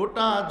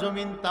 গোটা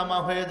জমিন তামা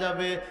হয়ে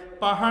যাবে,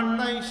 পাহাড়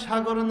নাই,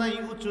 সাগর নাই,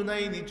 উঁচু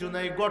নাই, নিচু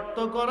নাই, গর্ত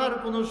করার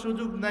কোনো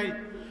সুযোগ নাই।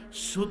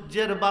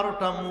 সূর্যের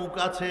 12টা মুখ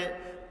আছে।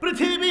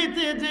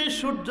 পৃথিবীতে যে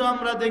সূর্য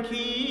আমরা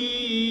দেখি,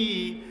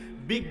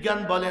 বিজ্ঞান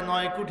বলে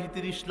 9 কোটি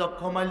 30 লক্ষ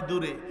মাইল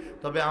দূরে।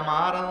 তবে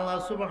আমার আল্লাহ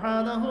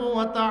সুবহানাহু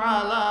ওয়া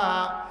তাআলা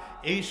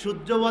এই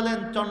সূর্য বলেন,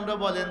 চন্দ্র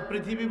বলেন,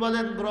 পৃথিবী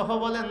বলেন, গ্রহ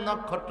বলেন,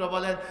 নক্ষত্র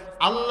বলেন,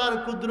 আল্লাহর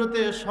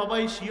কুদরতে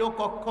সবাই স্বীয়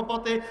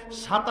কক্ষপথে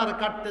সাঁতার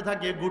কাটতে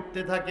থাকে,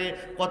 ঘুরতে থাকে।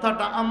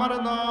 কথাটা আমার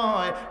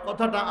নয়,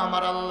 কথাটা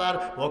আমার আল্লাহর।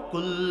 ওয়া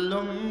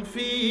কুল্লুম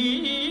ফি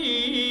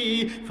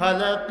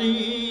ফালাকি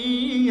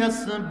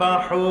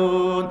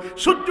ইয়াসবাহুন।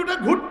 সূর্যটা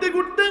ঘুরতে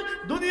ঘুরতে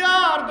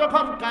দুনিয়ার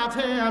যখন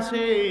কাছে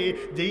আসে,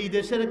 যেই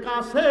দেশের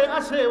কাছে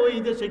আসে ওই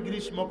দেশে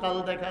গ্রীষ্মকাল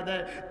দেখা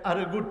দেয়। আর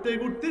ঘুরতে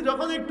ঘুরতে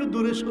যখন একটু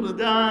দূরে সরে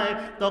যায়,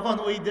 তখন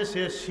তখন ওই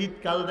দেশে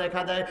শীতকাল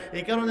দেখা দেয়।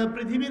 এই কারণে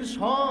পৃথিবীর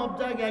সব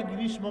জায়গায়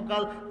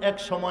গ্রীষ্মকাল এক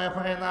সময়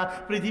হয় না,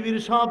 পৃথিবীর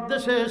সব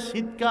দেশে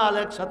শীতকাল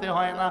একসাথে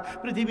হয় না,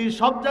 পৃথিবীর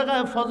সব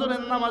জায়গায়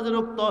ফজরের নামাজের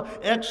রক্ত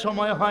এক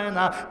সময় হয়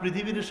না,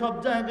 পৃথিবীর সব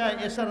জায়গায়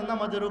এশার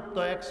নামাজের রক্ত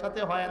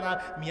একসাথে হয় না।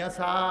 মিয়া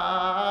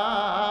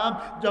সাহেব,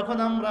 যখন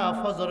আমরা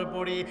ফজর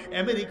পড়ি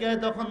আমেরিকায়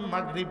তখন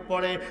মাগরিব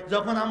পড়ে,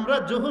 যখন আমরা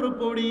জোহর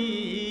পড়ি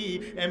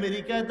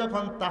আমেরিকায়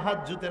তখন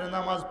তাহাজ্জুদের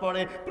নামাজ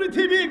পড়ে।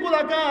 পৃথিবী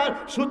গোলাকার,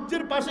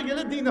 সূর্যের পাশে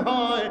গেলে দিন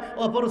হয়,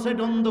 অপর সাইড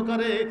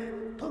অন্ধকারে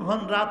তখন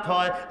রাত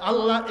হয়।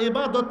 আল্লাহ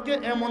ইবাদতকে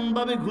এমন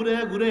ভাবে ঘুরে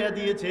ঘুরে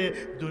দিয়েছে,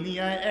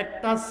 দুনিয়ায়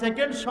একটা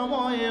সেকেন্ড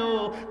সময়েও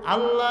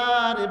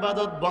আল্লাহর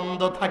ইবাদত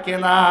বন্ধ থাকে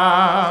না।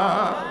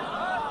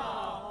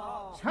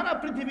 সারা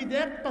পৃথিবীতে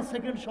একটা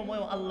সেকেন্ড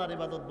সময়ও আল্লাহর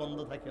ইবাদত বন্ধ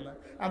থাকে না।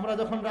 আমরা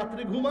যখন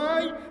রাত্রে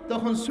ঘুমাই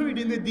তখন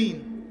সুইডেনে দিন,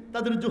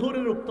 তাদের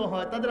জোহরের রক্ত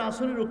হয়, তাদের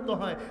আসরের রক্ত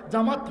হয়,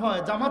 জামাত হয়,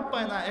 জামাত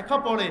পায় না, একা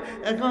পড়ে,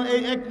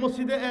 এই এক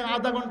মসজিদে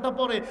আধা ঘন্টা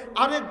পরে,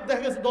 আরেক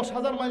দেখা গেছে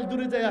 10,000 মাইল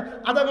দূরে যায়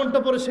আধা ঘন্টা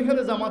পরে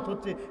সেখানে জামাত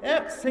হচ্ছে,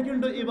 এক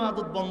সেকেন্ডও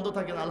ইবাদত বন্ধ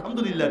থাকে না।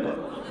 আলহামদুলিল্লাহ।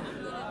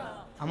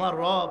 আমার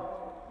রব,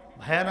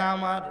 ভাইয়ারা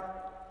আমার,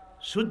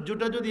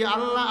 সূর্যটা যদি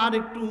আল্লাহ আর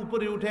একটু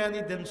উপরে উঠে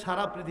নিতেন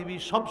সারা পৃথিবী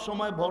সব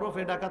সময়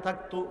বরফে ঢাকা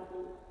থাকতো।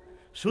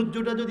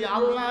 সূর্যটা যদি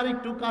আল্লাহ আর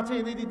একটু কাছে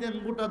এনে দিতেন,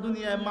 গোটা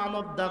দুনিয়ায়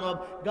মানব দানব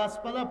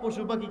গাছপালা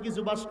পশু পাখি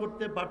কিছু বাস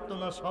করতে পারতো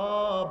না,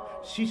 সব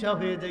সীসা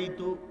হয়ে যাইত।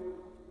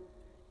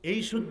 এই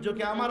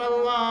সূর্যকে আমার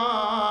আল্লাহ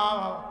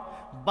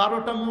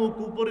 12টা মুখ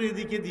উপরের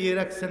দিকে দিয়ে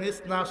রাখছেন,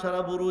 ইসনা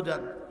সারা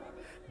বুরুজান।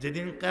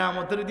 যেদিন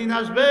কিয়ামতের দিন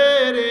আসবে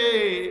রে,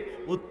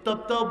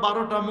 উত্তপ্ত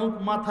 12টা মুখ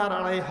মাথার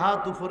 2.5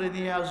 হাত উপরে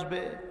নিয়ে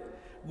আসবে,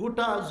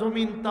 গোটা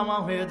জমিন তামা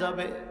হয়ে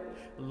যাবে।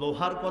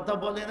 লোহার কথা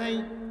বলে নাই,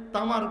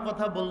 তামার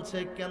কথা বলছে।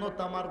 কেন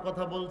তামার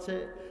কথা বলছে?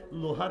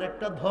 লোহার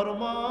একটা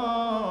ধর্ম,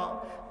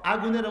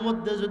 আগুনের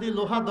মধ্যে যদি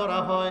লোহা ধরা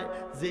হয়,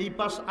 যেই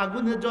পাশ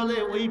আগুনে জ্বলে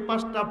ওই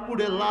পাশটা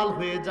পুড়ে লাল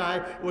হয়ে যায়,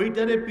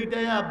 ওইটারে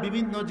পিটাইয়া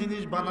বিভিন্ন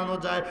জিনিস বানানো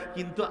যায়,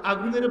 কিন্তু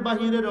আগুনের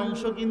বাহিরের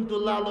অংশ কিন্তু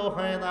লালও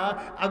হয় না,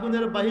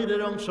 আগুনের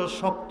বাহিরের অংশ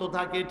শক্ত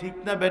থাকে। ঠিক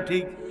না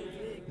বেঠিক?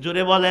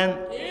 জোরে বলেন।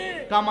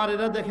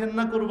 কামারেরা দেখেন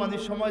না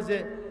কোরবানির সময়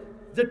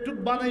যে টুক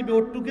বানাইবে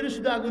ওর টুকের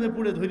শুধু আগুনে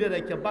পুড়ে ধরে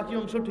রাখা, বাকি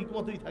অংশ ঠিক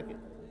মতোই থাকে।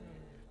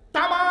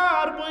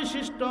 তামার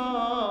বৈশিষ্ট্য,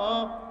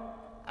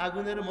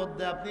 আগুনের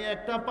মধ্যে আপনি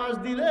একটা পাশ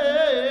দিলে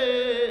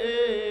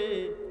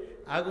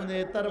আগুনে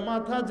তার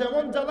মাথা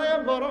যেমন জ্বালায়া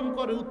গরম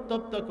করে,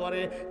 উত্তপ্ত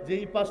করে,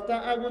 যেই পাশটা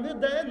আগুনে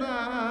দেয় না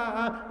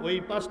ওই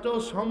পাশটাও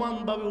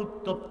সমানভাবে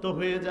উত্তপ্ত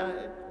হয়ে যায়,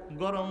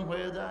 গরম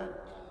হয়ে যায়।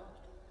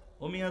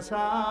 ও মিয়া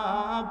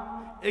সাহেব,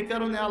 এই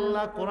কারণে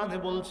আল্লাহ কোরআনে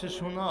বলছে,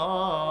 শোনো,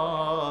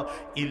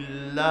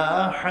 ইল্লা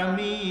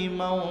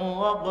হামিমান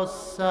ওয়া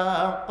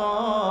গাসসাকা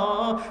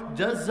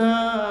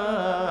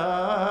জাযাআন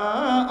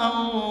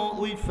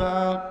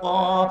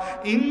উইফাকা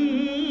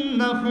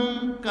ইন্নাহুম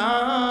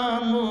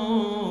কানু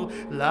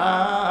লা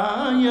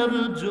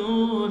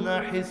ইয়ারজুনা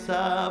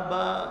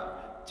হিসাবা।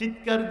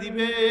 চিৎকার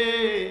দিবে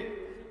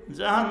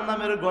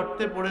জাহান্নামের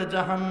গর্তে পড়ে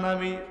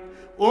জাহান্নামী,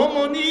 ও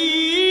মনি,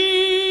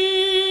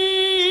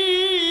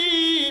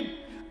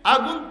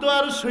 আগুন তো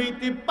আর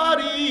সইতে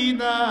পারি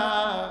না।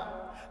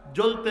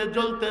 জ্বলতে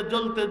জ্বলতে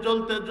জ্বলতে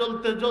জ্বলতে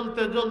জ্বলতে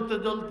জ্বলতে জ্বলতে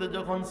জ্বলতে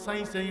যখন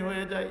সাই সাই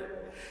হয়ে যায়,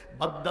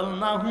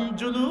 বাদদালনাহুম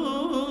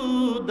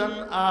জুলুদান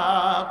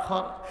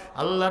আখর।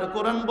 আল্লাহর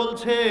কোরআন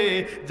বলছে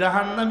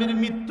জাহান্নামীর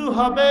মৃত্যু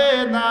হবে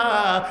না,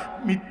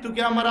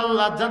 মৃত্যুকে আমার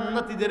আল্লাহ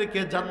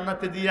জান্নাতীদেরকে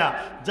জান্নাতে দিয়া,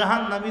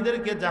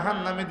 জাহান্নামীদেরকে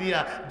জাহান্নামে দিয়া,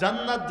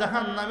 জান্নাত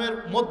জাহান্নামের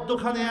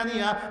মধ্যখানে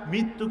আনিয়া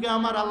মৃত্যুকে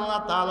আমার আল্লাহ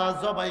তাআলা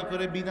জবাই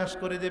করে বিনাশ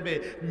করে দেবে।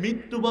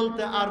 মৃত্যু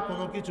বলতে আর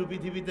কোনো কিছু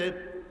পৃথিবীতে,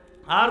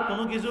 আর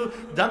কোনো কিছু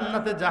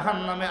জান্নাতে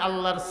জাহান্নামে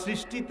আল্লাহর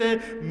সৃষ্টিতে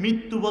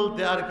মৃত্যু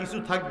বলতে আর কিছু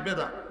থাকবে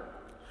না।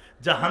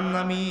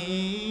 জাহান্নামী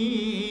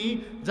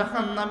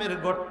জাহান্নামের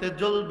গর্তে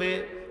জ্বলবে।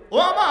 ও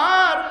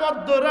আমার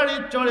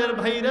মধ্যরাড়ির চড়ের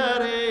ভাইরা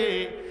রে,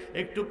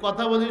 একটু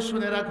কথা বলি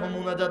শুনে রাখো,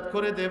 মুনাজাত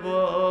করে দেব।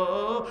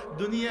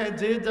 দুনিয়ায়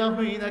যে যা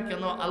হই না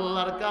কেন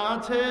আল্লাহর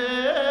কাছে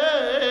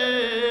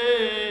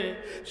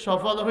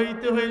সফল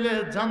হইতে হইলে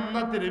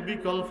জান্নাতের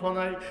বিকল্প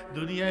নাই।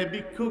 দুনিয়ায়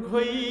ভিক্ষুক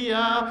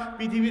হইয়া,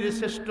 পৃথিবীর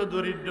শ্রেষ্ঠ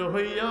দরিদ্র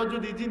হইয়াও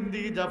যদি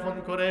জিন্দেগি যাপন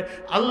করে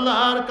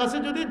আল্লাহর কাছে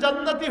যদি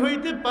জান্নাতি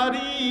হইতে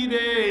পারি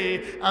রে,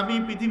 আমি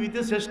পৃথিবীতে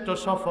শ্রেষ্ঠ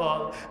সফল।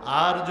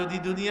 আর যদি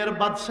দুনিয়ার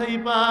বাদশাহী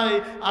পাই,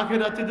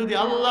 আখিরাতে যদি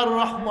আল্লাহর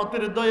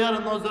রহমতের দয়ার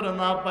নজর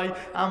না পাই,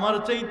 আমার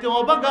চাইতে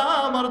অবাগা,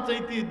 আমার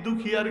চাইতে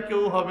দুঃখী আর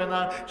কেউ হবে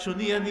না।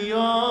 শুনিয়া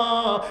নিও,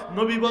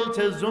 নবী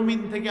বলছে জমিন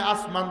থেকে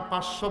আসমান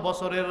 500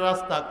 বছরের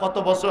রাস্তা। কত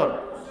বছর?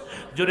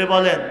 জোরে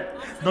বলেন।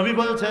 নবী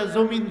বলছে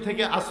জমিন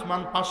থেকে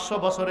আসমান 500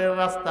 বছরের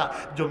রাস্তা।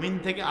 জমিন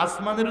থেকে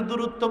আসমানের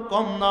দূরত্ব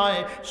কম নয়,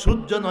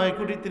 সূর্য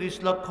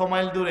 9,30,00,000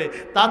 মাইল দূরে,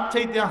 তার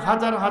চাইতে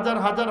হাজার হাজার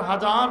হাজার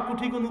হাজার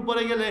কোটি গুণ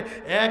উপরে গেলে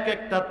এক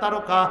একটা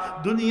তারকা,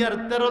 দুনিয়ার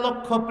 13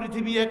 লক্ষ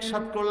পৃথিবী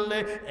একসাথ করলে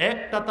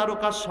একটা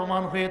তারকা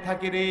সমান হয়ে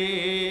থাকে রে।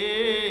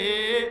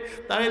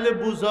 তাইলে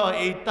বুঝো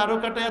এই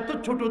তারকাটা এত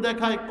ছোট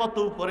দেখায় কত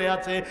উপরে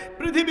আছে।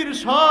 পৃথিবীর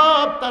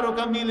সব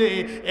তারকা মিলে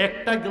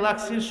একটা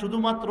গ্যালাক্সির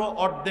শুধুমাত্র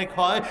অর্ধেক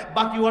হয়,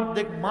 বাকি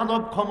অর্ধেক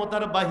মানব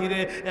ক্ষমতার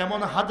বাহিরে।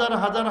 এমন হাজার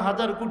হাজার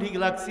হাজার কোটি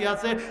গ্যালাক্সি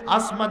আছে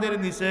আসমানের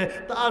নিচে,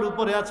 তার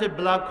উপরে আছে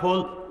ব্ল্যাক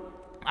হোল।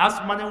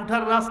 আসমানে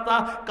উঠার রাস্তা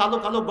কালো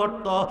কালো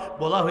গর্ত,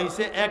 বলা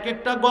হয়েছে এক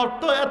একটা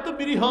গর্ত এত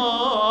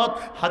বৃহৎ,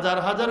 হাজার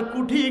হাজার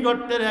কোটি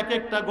গর্তের এক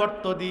একটা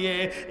গর্ত দিয়ে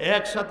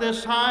একসাথে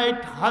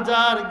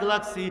 60,000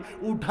 গ্যালাক্সি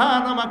উঠা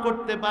নামা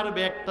করতে পারবে,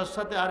 একটার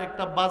সাথে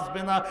আরেকটা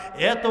বাঁচবে না।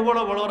 এত বড়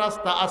বড়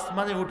রাস্তা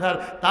আসমানে উঠার,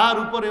 তার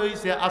উপরে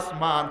হইছে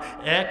আসমান।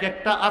 এক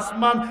একটা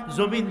আসমান,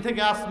 জমিন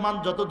থেকে আসমান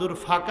যত দূর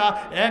ফাঁকা,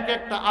 এক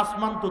একটা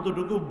আসমান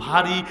ততটুকু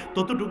ভারী,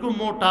 ততটুকু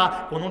মোটা।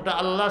 কোনোটা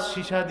আল্লাহ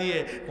সীসা দিয়ে,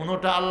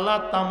 কোনোটা আল্লাহ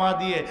তামা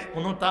দিয়ে,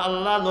 কোনোটা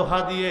আল্লাহ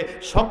লোহা দিয়ে,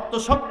 শক্ত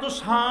শক্ত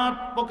 60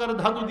 প্রকার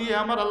ধাতু দিয়ে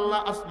আমার আল্লাহ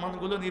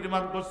আসমানগুলো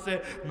নির্মাণ করছে।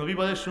 নবী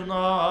বলে,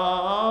 শুনো,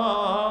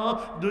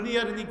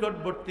 দুনিয়ার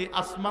নিকটবর্তী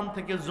আসমান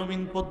থেকে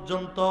জমিন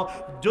পর্যন্ত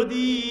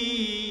যদি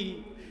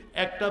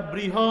একটা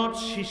বৃহৎ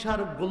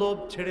সীসার গ্লোব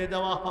ছেড়ে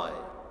দেওয়া হয়,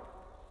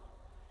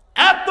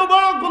 এত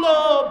বড়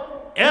গ্লোব,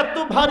 এত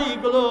ভারী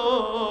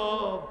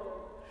গ্লোব,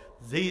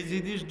 যেই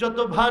জিনিস যত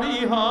ভারী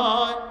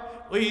হয়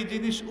ওই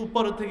জিনিস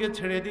উপর থেকে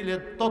ছেড়ে দিলে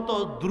তত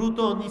দ্রুত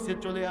নিচে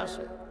চলে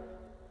আসে।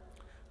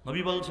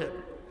 নবী বলছেন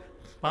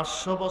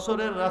 500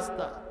 বছরের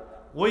রাস্তা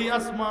ওই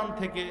আসমান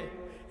থেকে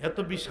এত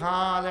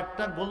বিশাল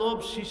একটা গ্লোব,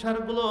 সীসার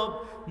গ্লোব,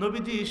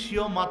 নবীজি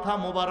স্বীয় মাথা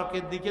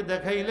মোবারকের দিকে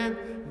দেখাইলেন।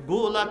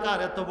 গোল আকার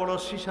এত বড়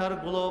সীসার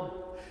গ্লোব,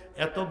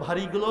 এত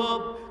ভারী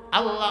গ্লোব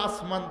আল্লাহ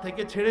আসমান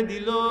থেকে ছেড়ে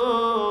দিল।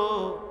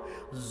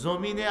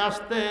 জমিনে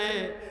আসতে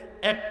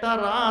একটা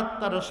রাত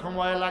তার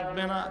সময়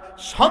লাগবে না।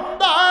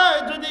 সন্ধ্যায়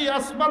যদি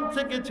আসমান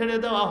থেকে ছেড়ে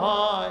দেওয়া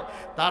হয়,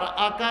 তার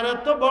আকার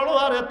এত বড়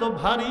আর এত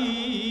ভারী,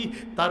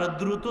 তার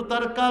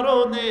দ্রুততার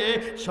কারণে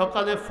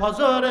সকালে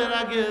ফজরের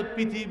আগে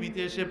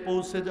পৃথিবীতে এসে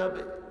পৌঁছে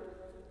যাবে।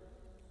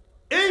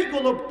 এই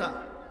গোলকটা,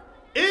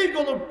 এই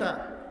গোলকটা,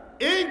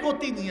 এই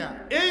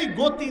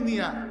গতি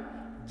নিয়া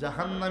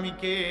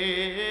জাহান্নামীকে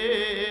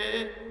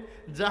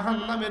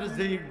জাহান্নামের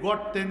যেই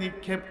গর্তে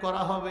নিক্ষেপ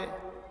করা হবে,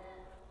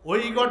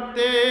 ওই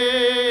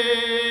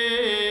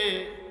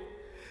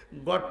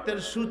গর্তের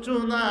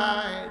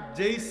সূচনায়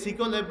যেই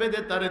শিকলে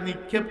বেঁধে তারে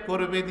নিক্ষেপ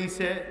করবে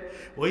নিচে,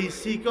 ওই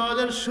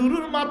শিকলের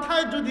শুরুর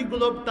মাথায় যদি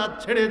গ্লোবটা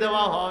ছেড়ে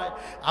দেওয়া হয়,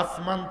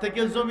 আসমান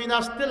থেকে জমিন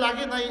আসতে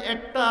লাগে নাই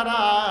একটা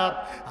রাত।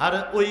 আর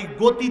ওই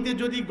গতিতে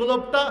যদি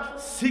গ্লোবটা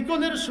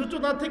শিকলের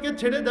সূচনা থেকে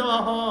ছেড়ে দেওয়া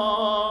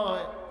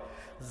হয়,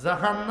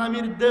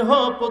 জাহান্নামীর দেহ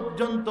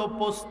পর্যন্ত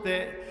পৌঁছতে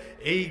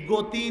এই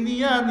গতি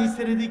নিয়ে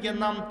নিচের দিকে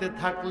নামতে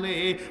থাকলে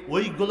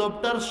ওই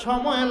গ্লোবটার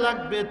সময়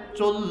লাগবে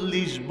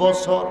 40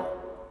 বছর।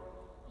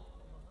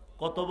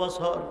 কত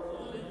বছর?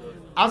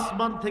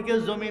 আসমান থেকে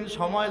জমিন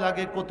সময়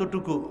লাগে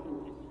কতটুকু?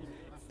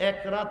 এক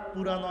রাত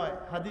পুরা নয়।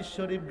 হাদিস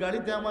শরীফ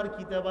গাড়িতে আমার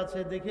কিতাব আছে,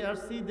 দেখে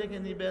আসছি, দেখে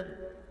নিবেন।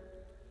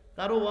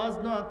 কারো ওয়াজ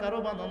না, কারো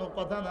বানানো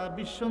কথা না,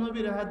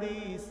 বিশ্বনবীর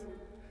হাদিস।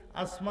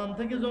 আসমান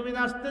থেকে জমিন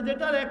আসতে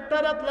যেটার একটা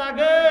রাত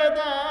লাগে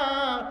না,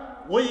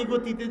 ওই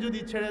গতিতে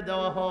যদি ছেড়ে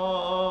দেওয়া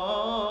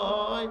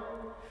হয়,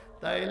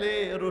 তাইলে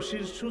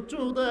রশির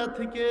সূচনা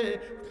থেকে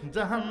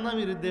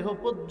জাহান্নামীর দেহ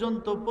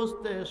পর্যন্ত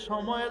পৌঁছতে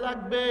সময়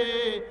লাগবে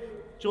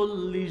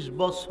 40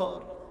 বছর।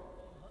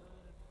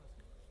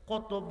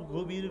 কত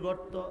গভীর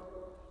গর্ত!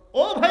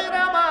 ও ভাইরা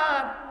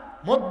আমার,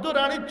 মধ্য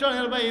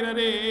রানীচরের বাইরে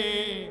রে,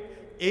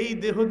 এই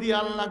দেহ দিয়ে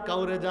আল্লাহ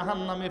কাউরে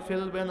জাহান্নামে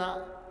ফেলবে না।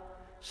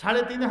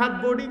 3.5 হাত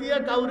বডি দিয়ে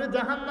কাউরে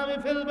জাহান্নামে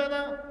ফেলবে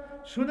না।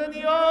 শুনে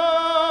নিও,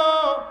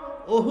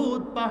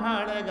 উহুদ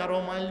পাহাড় 11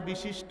 মাইল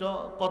বিশিষ্ট।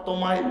 কত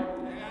মাইল?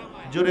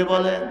 জোরে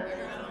বলেন।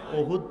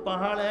 উহুদ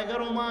পাহাড়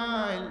 11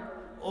 মাইল।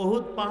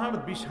 উহুদ পাহাড়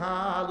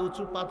বিশাল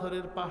উঁচু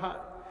পাথরের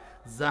পাহাড়।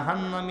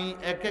 জাহান্নামী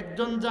এক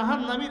একজন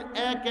জাহান্নামীর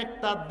এক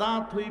একটা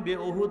দাঁত হইবে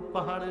উহুদ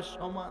পাহাড়ের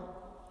সমান।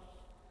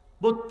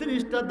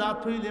 32টা দাঁত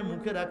হইলে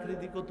মুখের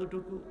আকৃতি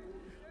কতটুকু?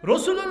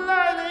 রাসূলুল্লাহ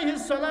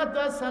আলাইহিস সালাতু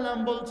ওয়াস সালাম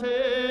বলছে,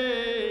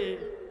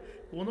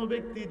 কোন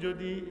ব্যক্তি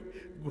যদি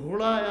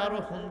ঘোড়ায়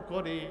আরোহণ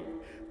করে,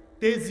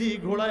 তেজি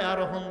ঘোড়ায়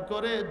আরোহণ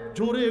করে,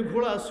 জোরে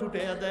ঘোড়া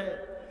ছুটে দেয়,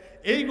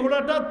 এই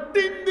ঘোড়াটা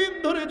 3 দিন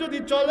ধরে যদি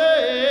চলে,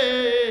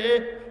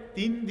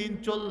 3 দিন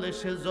চললে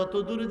সে যত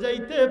দূর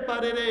যাইতে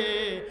পারে রে,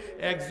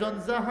 একজন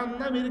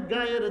জাহান্নামীর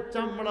গায়ের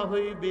চামড়া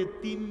হইবে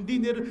 3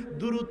 দিনের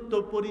দূরত্ব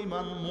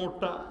পরিমাণ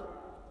মোটা।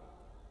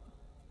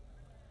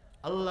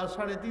 আল্লাহ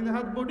 3.5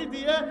 হাত বডি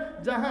দিয়ে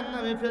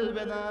জাহান্নামে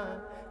ফেলবে না।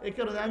 এই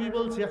কারণে আমি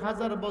বলছি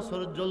 1000 বছর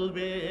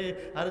জ্বলবে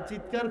আর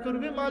চিৎকার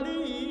করবে,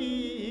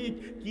 মালিক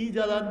কি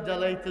জ্বালান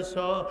জ্বালাইতেছ,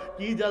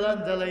 কি জ্বালান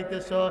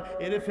জ্বালাইতেছ।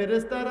 এরে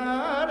ফেরেশতারা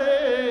রে,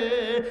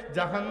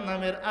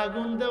 জাহান্নামের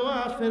আগুন দেওয়া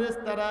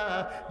ফেরেশতারা,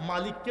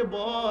 মালিককে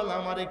বল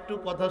আমার একটু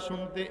কথা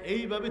শুনতে।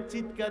 এইভাবে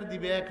চিৎকার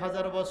দিবে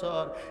 1000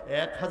 বছর।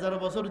 1000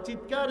 বছর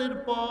চিৎকারের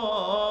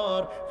পর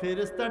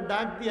ফেরেশতা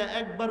ডাক দিয়া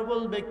একবার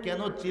বলবে,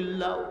 কেন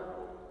চিল্লাও?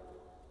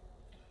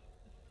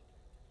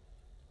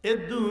 এ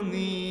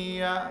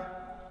দুনিয়া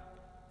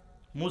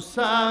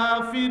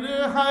मुसाफिर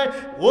है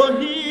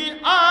वही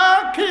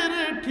आखिर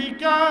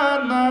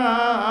ठिकाना,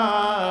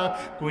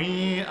 कोई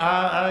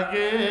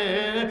आगे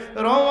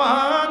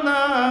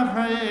रवाना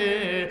है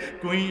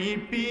कोई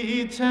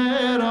पीछे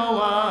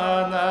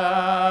रवाना।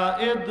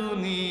 ए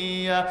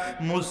दुनिया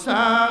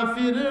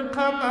मुसाफिर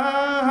खाना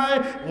है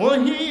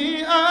वही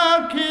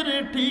आखिर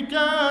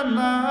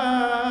ठिकाना,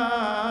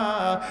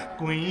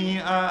 कोई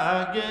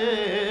आगे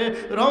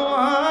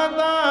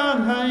रवाना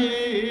है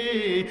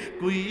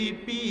कोई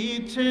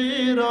पीछे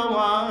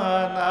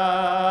रवाना।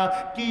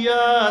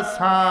 किया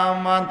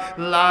सामान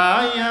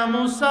लाया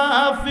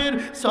मुसाफिर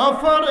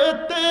सफर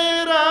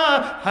तेरा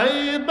है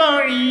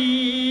बईद,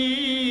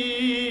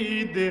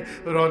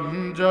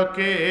 रंज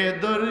के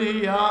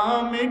दरिया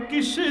में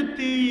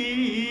किश्ती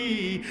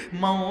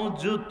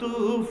मौज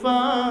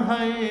तूफान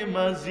है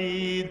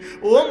मजीद।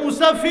 ओ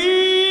मुसाफिर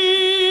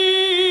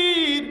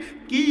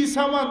কি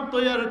সামান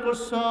তৈয়ার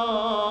করছ?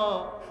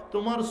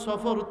 তোমার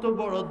সফর তো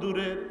বড়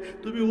দূরের,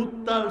 তুমি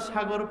উত্তাল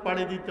সাগর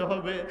পাড়ি দিতে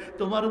হবে।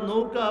 তোমার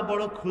নৌকা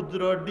বড়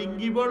ক্ষুদ্র,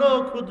 ডিঙ্গি বড়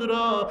ক্ষুদ্র,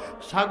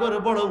 সাগর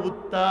বড়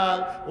উত্তাল,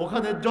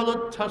 ওখানে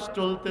জলোচ্ছ্বাস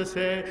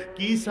চলতেছে।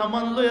 কি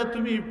সামান লইয়া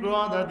তুমি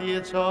রওনা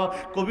দিয়েছ?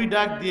 কবি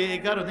ডাক দিয়ে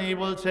এই কারণেই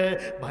বলছে,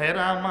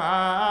 ভাইরা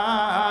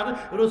আমার,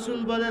 রসুল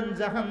বলেন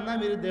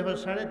জাহান্নামীর দেহ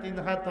 3.5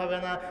 হাত হবে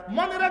না।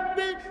 মনে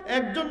রাখবে,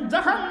 একজন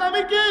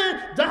জাহান্নামীকে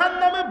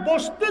জাহান্নামে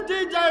বসতে যে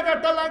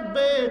জায়গাটা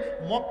লাগবে,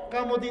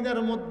 মক্কা মদিনার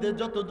মধ্যে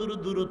যত দূর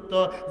দূরত্ব,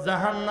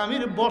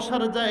 জাহান্নামীর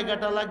বসার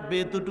জায়গাটা লাগবে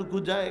এতটুকু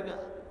জায়গা।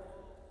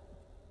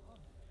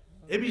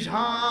 এ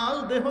বিশাল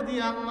দেহ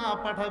দিয়ে আল্লাহ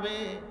পাঠাবে।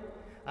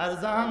 আর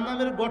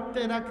জাহান্নামের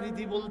গর্তের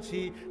আকৃতি বলছি,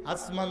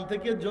 আসমান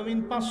থেকে জমিন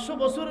 500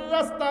 বছরের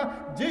রাস্তা,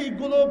 যেই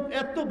গোলক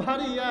এত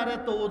ভারী আর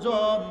এত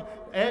ওজন,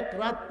 এক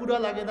রাত পুরা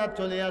লাগে না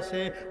চলে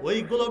আসে। ওই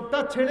গোলকটা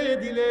ছেড়ে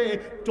দিলে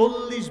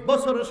 40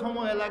 বছর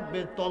সময় লাগবে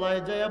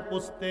তলায় যায়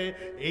পৌঁছতে।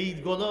 এই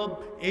গোলক,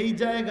 এই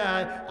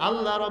জায়গায়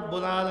আল্লাহ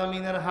রাব্বুল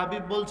আলামিনের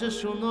হাবিব বলছে,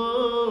 শুনো,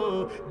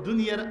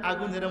 দুনিয়ার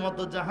আগুনের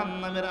মতো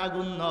জাহান্নামের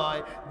আগুন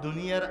নয়।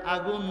 দুনিয়ার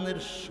আগুনের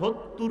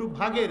 70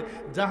 ভাগের,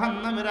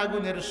 জাহান্নামের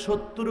আগুনের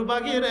 70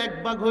 ভাগের 1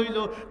 ভাগ হইল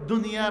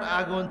দুনিয়ার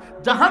আগুন।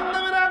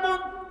 জাহান্নামের আগুন,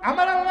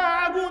 আমার আল্লাহ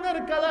আগুনের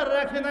কালার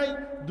রাখে নাই।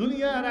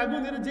 দুনিয়ার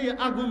আগুনের যে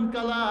আগুন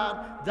কালার,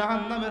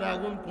 জাহান্নামের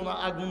আগুন কোন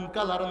আগুন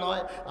কালার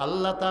নয়।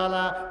 আল্লাহ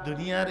তাআলা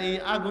দুনিয়ার এই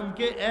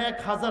আগুনকে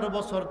 1000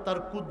 বছর তার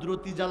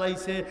কুদরতি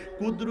জ্বালাইছে।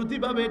 কুদরতি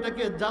ভাবে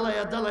এটাকে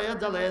জ্বালায়া জ্বালায়া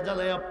জ্বালায়া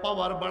জ্বালায়া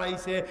পাওয়ার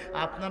বাড়াইছে।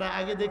 আপনারা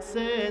আগে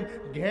দেখছেন,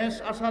 গ্যাস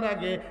আসার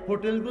আগে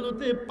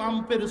হোটেলগুলোতে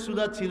পাম্পের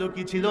চুলা ছিল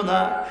কি ছিল না?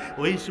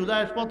 ওই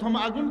চুলায় প্রথম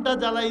আগুনটা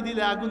জ্বালাই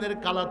দিলে আগুনের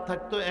কালার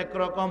থাকতো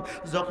একরকম।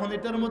 যখন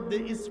এটার মধ্যে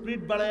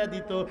স্পিড বাড়াইয়া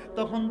দিত,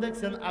 তখন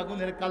দেখছেন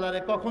আগুনের কালারে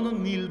কখনো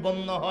নীল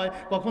বর্ণ হয়,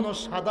 কখনো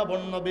সাদা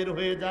বর্ণ বের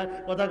হয়ে যায়।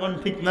 কথা কোন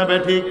ঠিক না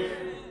বেঠিক?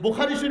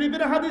 বুখারী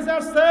শরীফের হাদিস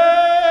আসছে,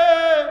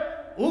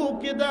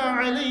 উকিদা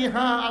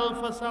আলাইহা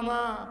আলফ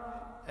সানা,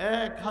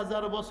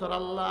 1000 বছর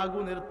আল্লাহ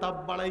আগুনের তাপ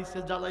বাড়াইছে,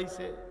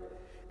 জ্বালাইছে।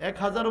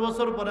 1000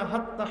 বছর পরে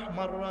হাত্তা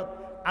মাররাত,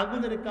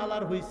 আগুনের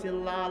কালার হইছে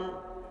লাল।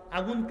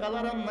 আগুন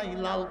কালার আর নাই,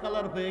 লাল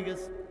কালার হয়ে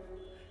গেছে।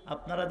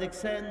 আপনারা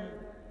দেখছেন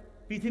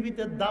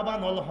পৃথিবীতে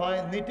দাবানল হয়,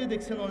 নেটে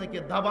দেখছেন অনেকে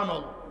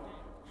দাবানল,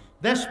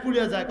 দেশ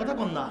পুড়িয়া যায়। কথা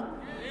কোন না?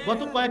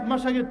 গত কয়েক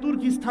মাস আগে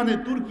তুর্কিস্তানে,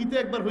 তুর্কিতে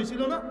একবার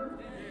হয়েছিল না?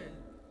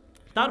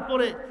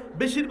 তারপরে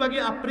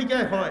বেশিরভাগই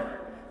আফ্রিকায় হয়।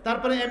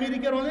 তারপরে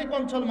আমেরিকার অনেক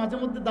অঞ্চল মাঝে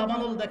মধ্যে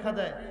দাবানল দেখা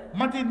যায়।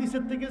 মাটির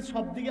নিচের থেকে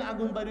সব দিকে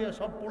আগুন বাড়িয়ে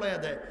সব পোড়াইয়া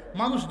দেয়,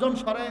 মানুষজন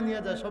সরাইয়া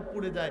নিয়ে যায়, সব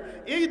পুড়ে যায়।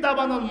 এই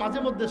দাবানল মাঝে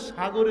মধ্যে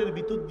সাগরের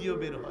ভিতর দিয়েও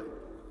বের হয়।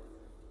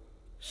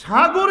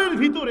 সাগরের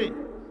ভিতরে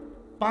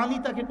পানি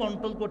তাকে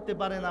কন্ট্রোল করতে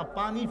পারে না,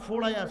 পানি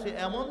ফোড়ায় আসে,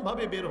 এমন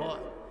ভাবে বের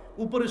হয়।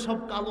 উপরে সব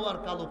কালো আর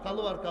কালো,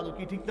 কালো আর কালো।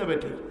 কি ঠিক না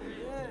বেঠিক?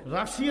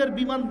 রাশিয়ার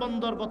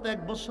বিমানবন্দর গত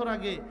 1 বছর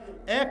আগে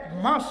 1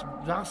 মাস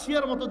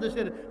রাশিয়ার মতো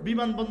দেশের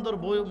বিমানবন্দর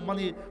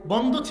মানে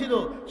বন্ধ ছিল,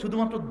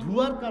 শুধুমাত্র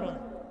ধোঁয়ার কারণে,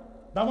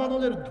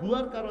 দাবানলের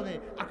ধোঁয়ার কারণে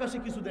আকাশে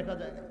কিছু দেখা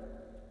যায় না,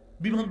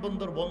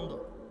 বিমানবন্দর বন্ধ।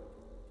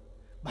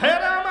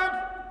 ভাইয়েরা আমার,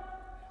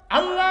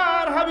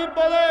 আল্লাহর হাবিব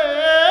বলে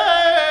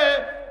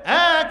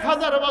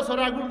 1000 বছর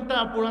আগুনটা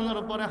পোড়ানোর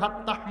পরে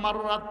হাত্তা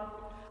মাররাত,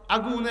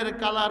 আগুনের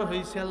কালার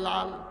হইছে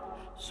লাল।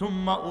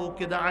 সুম্মা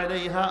উকিদা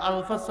আলাইহা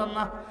আলফা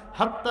সানা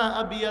হাত্তা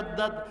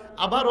আবিয়াদ্দাত,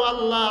 আবারও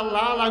আল্লাহ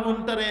লাল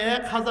আগুনটারে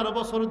 1000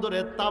 বছর ধরে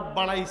তাপ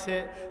বাড়াইছে,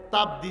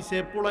 তাপ দিছে,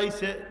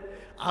 পোড়াইছে।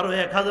 আরো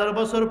 1000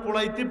 বছর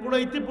পোড়াইতে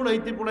পোড়াইতে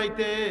পোড়াইতে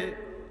পোড়াইতে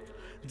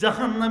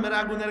জাহান্নামের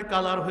আগুনের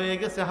কালার হয়ে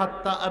গেছে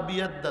হাত্তা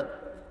আবিয়াদ্দাত,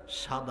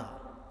 সাদা।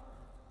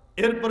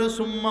 এরপরে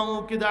সুম্মা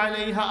উকিদা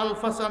আলাইহা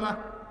আলফা সানা,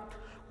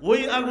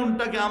 ওই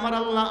আগুনটাকে আমার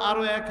আল্লাহ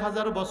আরো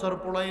 1000 বছর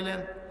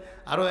পোড়াইলেন।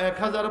 আরো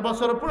 1000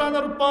 বছর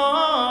পোড়ানোর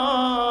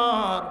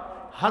পর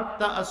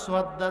হাত্তা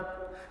আসওয়াদ্দাত,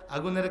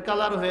 আগুনের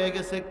কালার হয়ে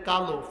গেছে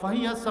কালো,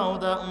 ফাহিয়া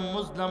সাউদা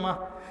মুজলামা।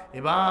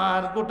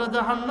 এবার গোটা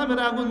জাহান্নামের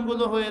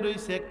আগুনগুলো হয়ে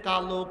রইছে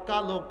কালো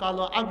কালো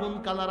কালো। আগুন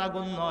কালার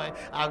আগুন নয়,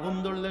 আগুন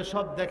ধরলে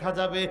সব দেখা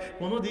যাবে,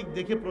 কোনো দিক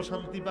দেখে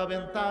প্রশান্তি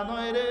পাবেন তা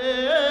নয় রে।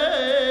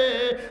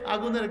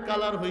 আগুনের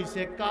কালার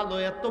হইছে কালো,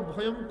 এত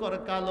ভয়ঙ্কর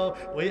কালো।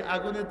 ওই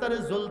আগুনে তারে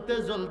জ্বলতে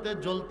জ্বলতে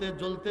জ্বলতে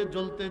জ্বলতে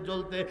জ্বলতে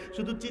জ্বলতে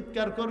শুধু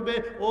চিৎকার করবে,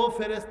 ও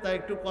ফেরেশতা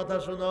একটু কথা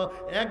শুনো,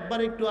 একবার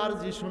একটু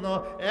আরজি শুনো,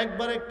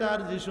 একবার একটা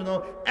আরজি শুনো।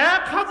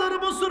 1000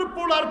 বছর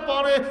পোড়ার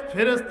পরে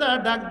ফেরেশতা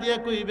ডাক দিয়ে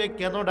কইবে,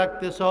 কেন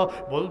ডাকতেছ?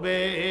 বলবে,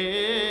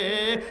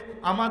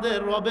 আমাদের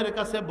রবের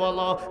কাছে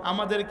বলো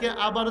আমাদেরকে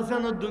আবার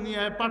যেন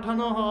দুনিয়ায়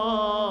পাঠানো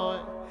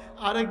হয়।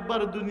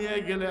 আরেকবার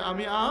দুনিয়ায় গেলে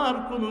আমি আর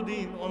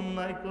কোনোদিন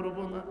অন্যায় করব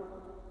না,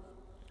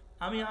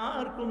 আমি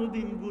আর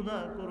কোনোদিন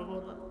গুনাহ করব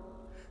না,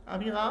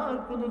 আমি আর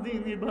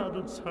কোনোদিন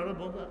ইবাদত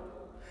ছাড়ব না,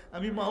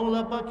 আমি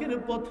মাওলা পাকের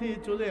পথে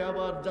চলে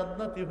আবার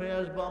জান্নাতি হয়ে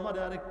আসবো, আমার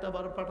আরেকটা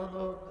বার পাঠানো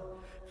হোক।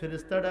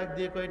 ফেরেশতা ডাক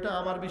দিয়ে কয়, এটা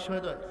আমার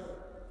বিষয় নয়,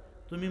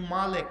 তুমি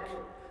মালিক,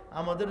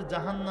 আমাদের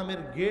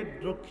জাহান্নামের গেট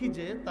রক্ষী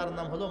যে তার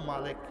নাম হলো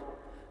মালিক।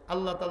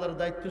 আল্লাহ তাআলার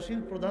দায়িত্বশীল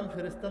প্রধান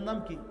ফেরেশতার নাম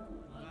কি?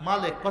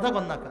 মালিক। কথা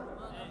কন না কা?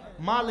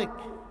 মালিক।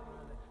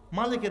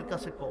 মালিকের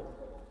কাছে কও।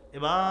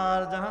 এবার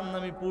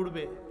জাহান্নামী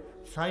পড়বে,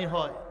 ছাই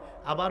হয়,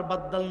 আবার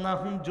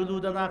বাদদালনাহুম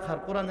জুলুদান আখার,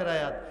 কোরআনের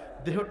আয়াত।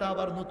 দেহটা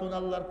আবার নতুন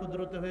আল্লাহর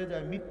কুদরতে হয়ে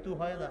যায়, মৃত্যু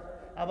হয় না,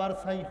 আবার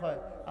ছাই হয়,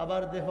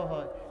 আবার দেহ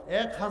হয়।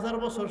 1000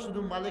 বছর শুধু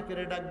মালিকের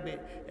ডাকবে।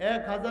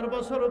 1000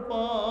 বছর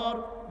পর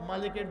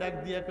মালিকের ডাক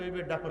দিয়া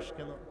কইবে, ডাকস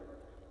কেন?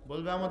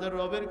 বলবে, আমাদের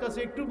রবের কাছে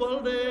একটু বল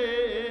রে,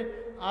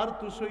 আর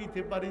তো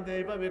সইতে পারি না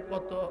এইভাবে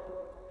কত,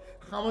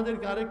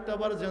 আমাদেরকে আরেকটা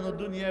বার যেন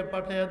দুনিয়ায়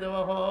পাঠিয়ে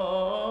দেওয়া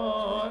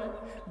হয়,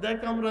 দেখ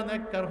আমরা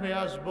নেককার হয়ে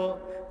আসব।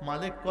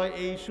 মালিক কয়,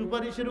 এই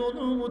সুপারিশের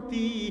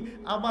অনুমতি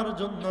আমার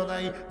জন্য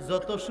নাই,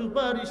 যত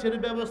সুপারিশের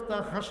ব্যবস্থা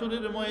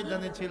হাসরের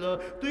ময়দানে ছিল।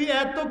 তুই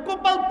এত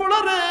কপাল পোড়া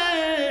রে,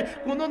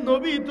 কোন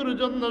নবী তোর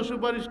জন্য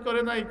সুপারিশ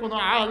করে নাই, কোন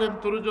আলেম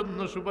তোর জন্য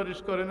সুপারিশ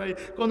করে নাই,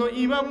 কোন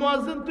ইমাম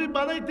মুয়াজ্জিন তুই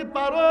বানাইতে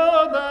পারো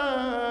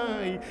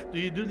নাই,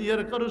 তুই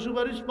দুনিয়ার কারো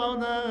সুপারিশ পাও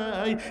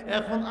নাই।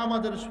 এখন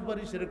আমাদের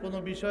সুপারিশের কোনো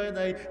বিষয়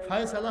নাই,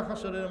 ফায়সালা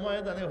হাসরের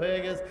ময়দানে হয়ে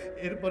গেছে।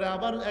 এরপরে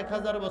আবার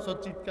 1000 বছর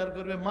চিৎকার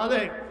করবে,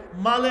 মালিক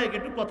মালিক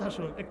একটু কথা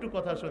শুন, একটু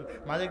কথা শুন।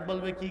 মালিক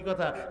বলবে, কি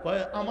কথা?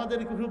 কয়, আমাদের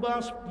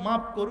রুবাস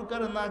মাফ করুক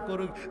আর না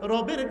করুক,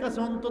 রবের কাছে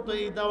অন্তত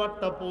এই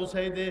দাওয়াতটা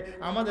পৌঁছাই দে,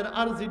 আমাদের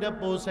আরজিটা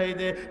পৌঁছাই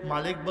দে।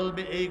 মালিক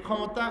বলবে, এই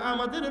ক্ষমতা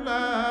আমাদের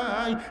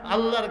নাই,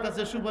 আল্লাহর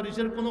কাছে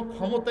সুপারিশের কোনো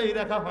ক্ষমতাই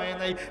রাখা হয়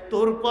নাই,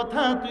 তোর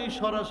কথা তুই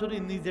সরাসরি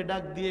নিজে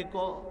ডাক দিয়ে ক।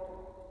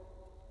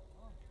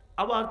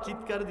 আবার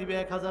চিৎকার দিবে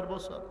 1000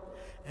 বছর।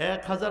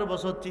 1000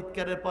 বছর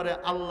চিৎকারের পরে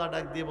আল্লাহ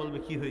ডাক দিয়ে বলবে,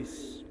 কি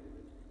হইছে?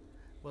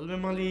 বলবে,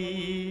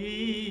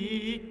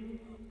 মালিক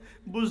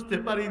বুঝতে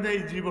পারি নাই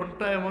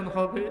জীবনটা এমন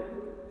হবে,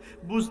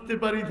 বুঝতে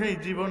পারি নাই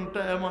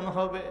জীবনটা এমন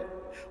হবে।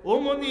 ও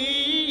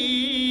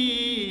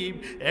মনিব,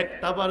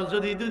 একটা বার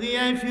যদি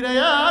দুনিয়ায়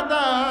ফিরাইয়া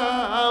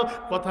দাও,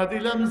 কথা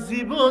দিলাম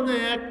জীবনে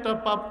একটা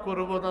পাপ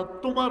করব না,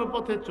 তোমার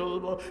পথে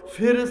চলবো,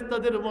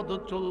 ফেরেশতাদের মতো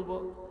চলবো।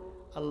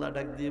 আল্লাহ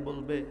ডাক দিয়ে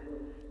বলবে,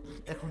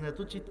 এখন এত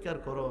চিৎকার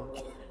করো,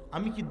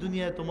 আমি কি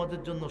দুনিয়ায়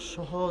তোমাদের জন্য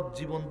সহজ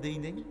জীবন দেই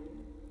নাই?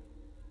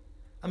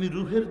 আমি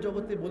রুহের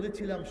জগতে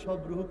বলেছিলাম সব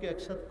রুহকে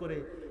একসাথে করে,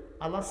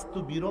 আলাস্তু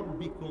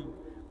বিরব্বিকুম,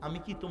 আমি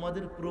কি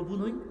তোমাদের প্রভু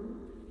নই?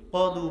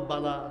 ক্বালু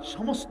বালা,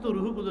 সমস্ত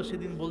রুহগুলো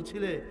সেদিন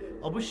বলছিলে,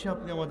 অবশ্যই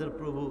আপনি আমাদের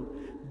প্রভু।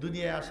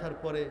 দুনিয়ায় আসার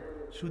পরে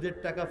সুদের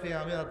টাকা পেয়ে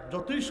আমি, আর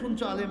যতই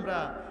শুনছো আলেমরা,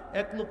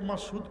 1 লোকমা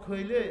সুদ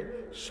খাইলে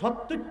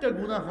 70টা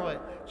গুনাহ হয়।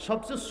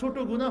 সবচেয়ে ছোট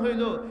গুনাহ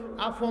হইল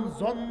আপন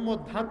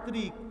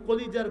জন্মধাত্রী,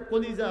 কলিজার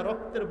কলিজা,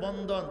 রক্তের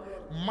বন্ধন,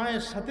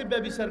 মায়ের সাথে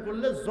ব্যভিচার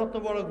করলে যত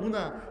বড়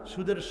গুনাহ,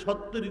 সুদের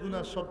 70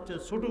 গুনাহ সবচেয়ে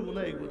ছোট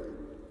গুনাহ এগুলো।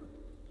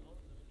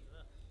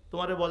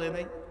 তোমারে বলে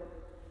নাই?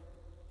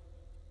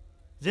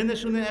 জেনে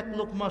শুনে 1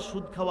 লোকমা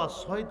সুদ খাওয়া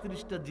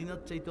 36টা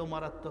জিনার চাইতেও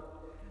মারাত্মক।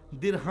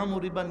 দিরহামু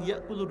রিবান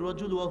ইয়াকুলুর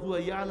রাজুলু ওয়া হুয়া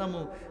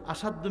ইয়ালামু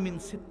আশাদ্দু মিন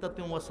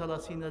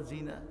 36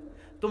 জিনা।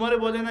 তোমারে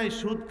বলে নাই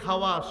সুদ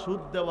খাওয়া,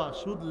 সুদ দেওয়া,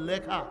 সুদ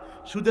লেখা,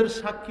 সুদের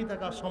সাক্ষী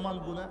থাকা সমান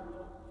গুনাহ?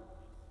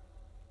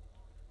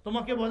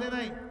 তোমাকে বলে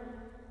নাই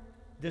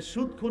যে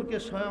সুদখোরকে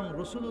স্বয়ং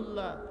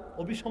রাসূলুল্লাহ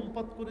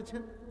অভিসম্পাত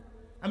করেছেন?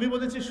 আমি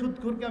বলেছি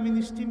সুদখোরকে আমি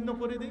নিশ্চিহ্ন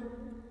করে দিই।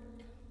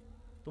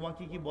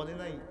 তোমাকে কি বলে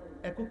নাই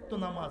একক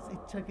নামাজ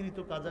ইচ্ছাকৃত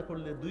কাজা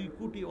করলে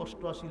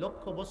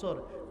 2,88,00,000 বছর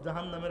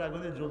জাহান্নামের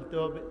আগুনে জ্বলতে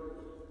হবে?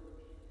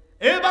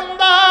 এ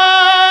বান্দা,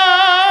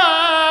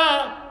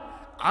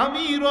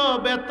 আমি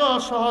রব এত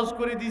সহজ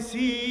করে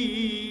দিছি,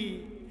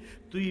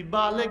 তুই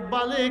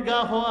বালেগা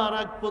হওয়ার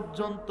আগ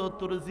পর্যন্ত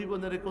তোর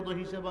জীবনের কোনো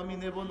হিসাব আমি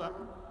নেব না,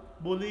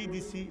 বলেই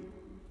দিছি।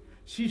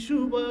 শিশু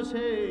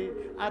বয়সে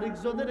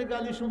আরেকজনের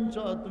গালি শুনছ,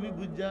 তুমি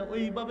বুঝা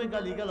ওইভাবে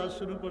গালি গালা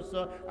শুরু করছ,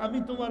 আমি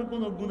তোমার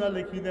কোনো গুনাহ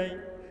লিখি নাই।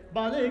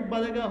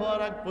 বালেগা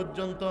হওয়ার আগ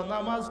পর্যন্ত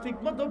নামাজ ঠিক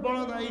মতো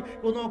পড়া নাই,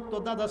 কোন ওক্ত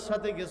দাদার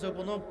সাথে গেছো,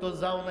 কোন ওক্ত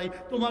যাও নাই,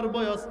 তোমার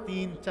বয়স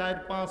 3, 4,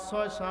 5,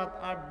 6, 7,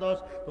 8, 10,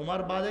 তোমার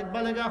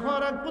বালেগা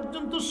হওয়ার আগ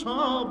পর্যন্ত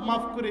সব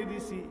মাফ করে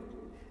দিছি।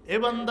 এ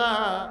বান্দা,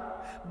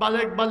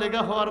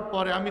 বালেগা হওয়ার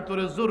পরে আমি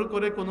তোরে জোর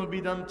করে কোনো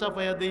বিধান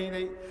চাপাইয়া দেই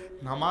নাই।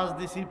 নামাজ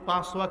দিছি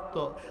 5 ওয়াক্ত,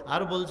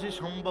 আর বলছি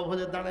সম্ভব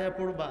হলে দাঁড়াইয়া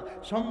পড়বা,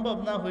 সম্ভব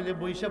না হইলে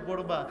বইসা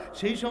পড়বা,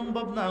 সেই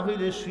সম্ভব না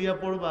হইলে শুইয়া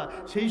পড়বা,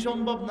 সেই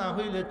সম্ভব না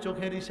হইলে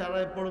চোখের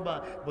ইশারায় পড়বা।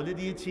 বলে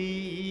দিয়েছি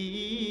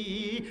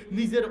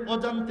নিজের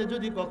অজান্তে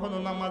যদি কখনো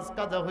নামাজ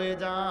কাজা হয়ে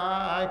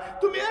যায়,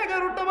 তুমি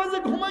 11টা বাজে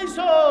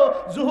ঘুমাইছো,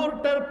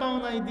 জোহরটার পাও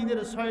নাই, দিনের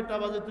 6টা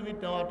বাজে তুমি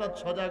হঠাৎ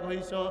সজাগ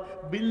হইছো,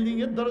 বিল্ডিং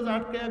এর দরজা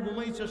আটকায়া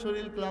ঘুমাইছো,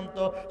 শরীর ক্লান্ত,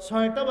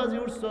 6টা বাজে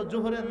উঠছো,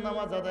 জোহরের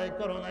নামাজ আদায়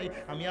করো নাই।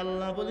 আমি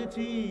আল্লাহ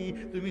বলেছি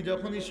তুমি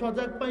যখনই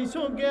সজাগ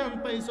পাইছো, জ্ঞান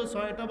পাইছো,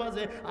 6টা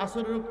বাজে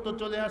আসরের রক্ত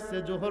চলে আসছে,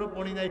 জোহর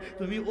পড়ি নাই,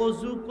 তুমি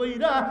অজু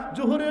কইরা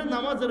জোহরের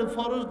নামাজের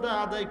ফরজটা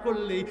আদায়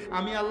করলে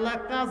আমি আল্লাহ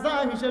কাজা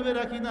হিসেবে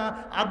রাখি না,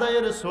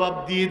 আদায়ের সওয়াব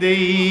দিয়ে দেই।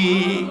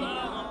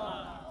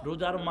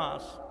 রোজার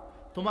মাস,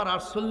 তোমার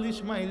 48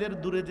 মাইলের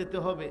দূরে যেতে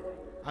হবে।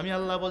 আমি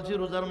আল্লাহ বলছি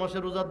রোজার মাসে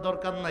রোজার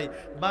দরকার নাই,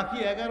 বাকি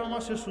 11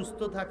 মাসে সুস্থ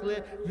থাকলে,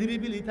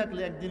 নিরিবিলি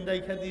থাকলে একদিন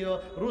রাইখা দিও।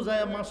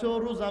 রোজায় মাসেও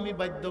রোজা আমি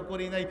বাধ্য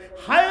করি নাই।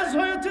 হায়েজ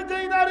হয়েছে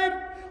যেই নারীর,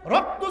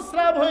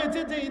 রক্তস্রাব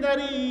হয়েছে যেই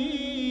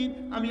নারীর,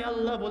 আমি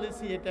আল্লাহ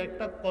বলেছি এটা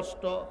একটা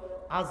কষ্ট,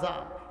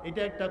 আযাব,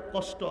 এটা একটা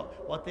কষ্ট,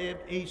 অতএব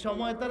এই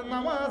সময় তার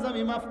নামাজ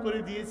আমি মাফ করে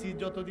দিয়েছি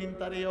যতদিন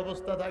তার এই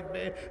অবস্থা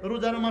থাকবে।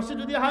 রোজার মাসে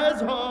যদি হায়েজ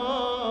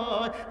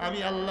হয়, আমি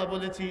আল্লাহ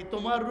বলেছি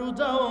তোমার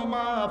রোজাও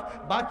মাফ।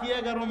 বাকি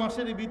 11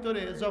 মাসের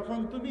ভিতরে যখন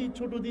তুমি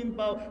ছোট দিন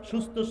পাও,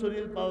 সুস্থ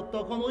শরীর পাও,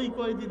 তখন ওই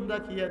কয়দিন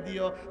রাখিয়া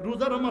দিও।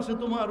 রোজার মাসে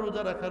তোমার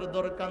রোজা রাখার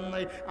দরকার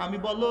নাই। আমি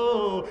বলো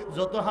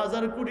যত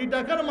হাজার কোটি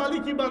টাকার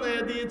মালিকই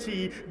বানাইয়া দিয়েছি,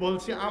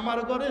 বলছি আমার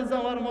ঘরে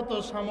যাওয়ার মতো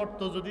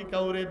সামর্থ্য যদি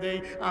কাউরে দেই,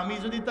 আমি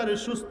যদি তার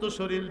সুস্থ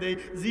শরীর দেই,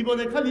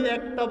 জীবনে খালি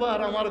একটা বার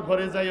আমার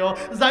ঘরে যাইও,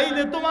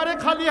 যাইলে তোমারে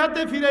খালি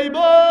হাতে ফিরাইব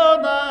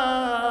না।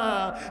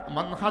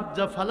 মান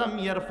হাজ্জা ফালাম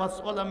ইয়ারফাস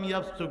ওয়ালাম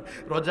ইয়াফসুক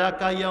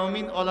রাজাকা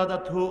ইয়াউমিন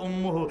ওয়ালাদাতহু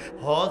উম্মুহু।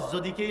 হজ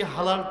যদি কেই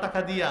হালাল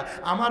টাকা দিয়া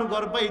আমার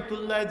ঘর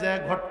বাইতুল্লাহ যায়,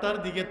 ঘরটার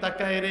দিকে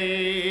তাকায় রে,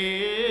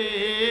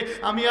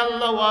 আমি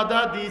আল্লাহ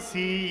ওয়াদা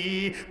দিছি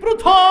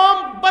প্রথম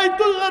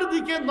বাইতুল্লাহর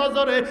দিকে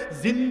নজরে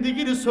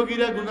জিন্দেগীর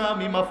সগীরা গুনাহ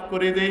আমি মাফ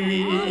করে দেই।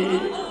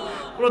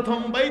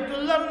 প্রথম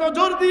বাইতুল্লাহর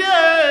নজর দিয়ে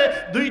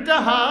 2টা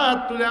হাত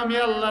তুলে আমি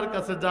আল্লাহর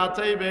কাছে যা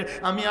চাইবে,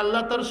 আমি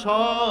আল্লাহ তার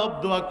সব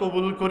দোয়া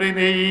কবুল করে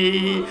নেই।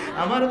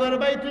 আমার ঘর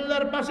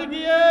বাইতুল্লাহর পাশে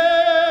গিয়ে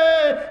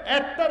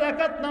একটা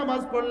রাকাত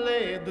নামাজ পড়লে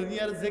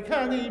দুনিয়ার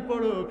যেখানেই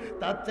পড়ুক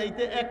তার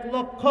চাইতে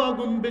 1,00,000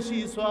 গুণ বেশি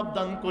সওয়াব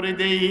দান করে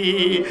দেই।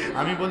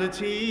 আমি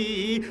বলেছি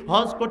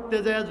হজ করতে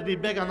যায় যদি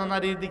বেগানা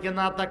নারীর দিকে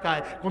না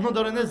তাকায়, কোনো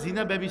ধরনের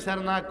জিনা ব্যভিচার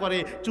না করে,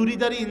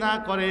 চুরিদারি না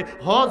করে,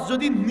 হজ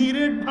যদি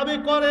নিরেট ভাবে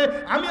করে,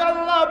 আমি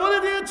আল্লাহ বলে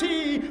দিয়েছি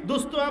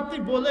দোস্ত আপনি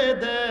বলে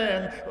দেন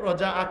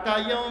রোজা আকা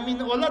ইয়াউমিন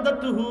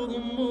ওয়ালাদাতুহু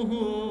উম্মুহু,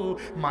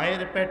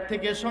 মায়ের পেট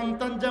থেকে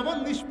সন্তান যেমন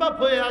নিষ্পাপ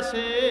হয়ে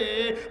আসে,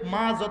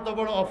 মা যত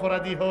বড়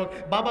অপরাধী হোক,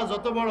 বাবা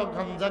যত বড়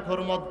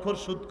গাঞ্জাখোর, মদখোর,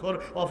 সুদখোর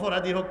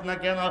অপরাধী হোক না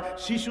কেন,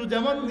 শিশু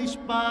যেমন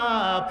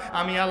নিষ্পাপ,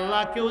 আমি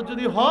আল্লাহ কেউ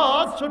যদি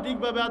হজ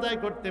সঠিকভাবে আদায়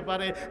করতে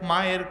পারে,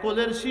 মায়ের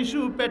কোলের শিশু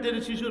পেটের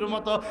শিশুর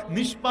মতো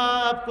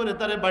নিষ্পাপ করে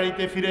তারে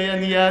বাড়িতে ফিরে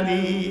নিয়ে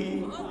আনি।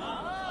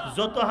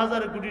 যত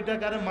হাজার কোটি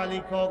টাকার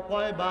মালিক হোক,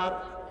 কয়বার?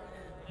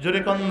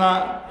 জোরে কন্যা,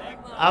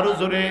 আরো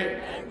জোরে,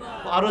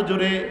 আরো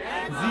জোরে।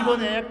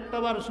 জীবনে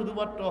একটাবার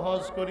শুধুমাত্র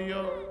হজ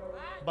করিও।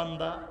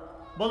 বান্দা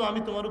বলো আমি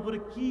তোমার উপরে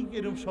কি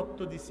এরকম শক্ত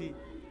দিছি?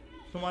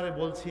 তোমারে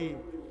বলছি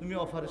তুমি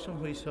অপারেশন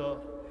হইছ,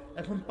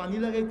 এখন পানি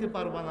লাগাইতে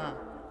পারবা না,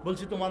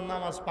 বলছি তোমার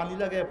নামাজ পানি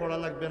লাগাই পড়া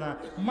লাগবে না,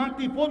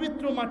 মাটি,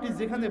 পবিত্র মাটি,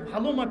 যেখানে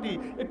ভালো মাটি,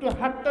 একটু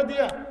হাতটা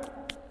দিয়া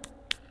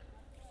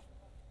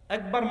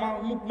একবার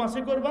মুখ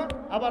মাসে করবা,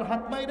 আবার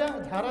হাত মাইরা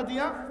ঝাড়া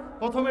দিয়া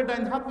প্রথমে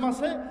ডাইন হাত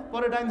মাসে,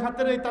 পরে ডাইন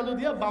হাতের এই তালু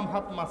দিয়া বাম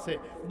হাত মাসে,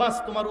 বাস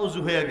তোমার অজু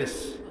হয়ে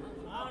গেছে।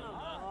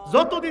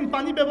 যতদিন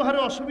পানি ব্যবহারে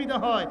অসুবিধা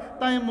হয়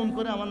তাই এমন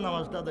করে আমার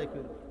নামাজটা আদায়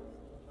করি,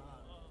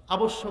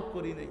 আবশ্যক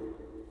করি নেই।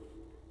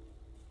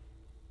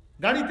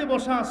 গাড়িতে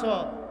বসা আছো,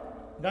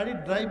 গাড়ির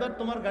ড্রাইভার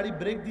তোমার গাড়ি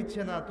ব্রেক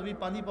দিচ্ছে না, তুমি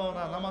পানি পাও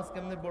না, নামাজ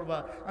কেমনে পড়বা?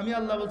 আমি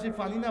আল্লাহ বলছি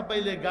পানি না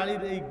পাইলে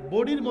গাড়ির এই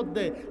বডির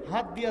মধ্যে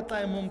হাত দিয়া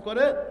তায়াম্মুম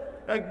করে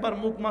একবার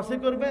মুখ মাসে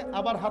করবে,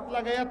 আবার হাত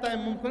লাগাইয়া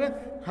তায়াম্মুম করে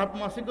হাত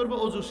মাসে করবে,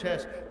 অজু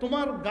শেষ।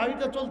 তোমার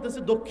গাড়িটা চলতেছে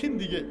দক্ষিণ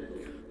দিকে,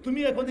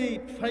 তুমি এখন এই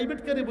প্রাইভেট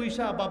কারে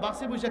বৈশা বা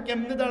বাসে বৈশা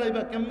কেমনে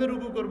দাঁড়াইবা, কেমনে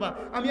রুকু করবা?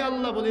 আমি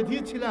আল্লাহ বলে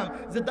দিয়েছিলাম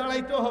যে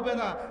দাঁড়াইতেও হবে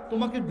না,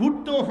 তোমাকে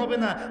ঘুরতেও হবে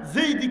না,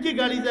 যেই দিকে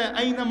গাড়ি যায়,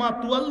 আইনামা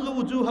তুয়াল্লু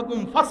উজুহাকুম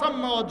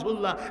ফাসাম্মা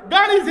ওয়াজহুল্লাহ,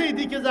 গাড়ি যেই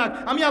দিকে যাক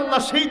আমি আল্লাহ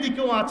সেই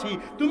দিকেও আছি।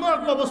 তোমার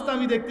অবস্থা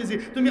আমি দেখতেছি,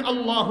 তুমি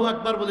আল্লাহু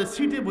আকবার বলে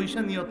সিটে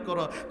বৈশা নিয়ত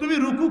করো, তুমি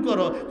রুকু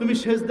করো, তুমি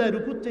সেজদায়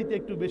রুকুর চাইতে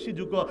একটু বেশি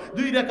ঝুঁকো,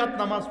 2 রাকাত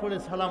নামাজ পড়ে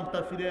সালামটা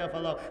ফিরিয়ে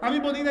ফেলাও। আমি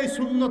বলি নাই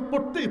সুন্নত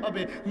পড়তেই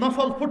হবে,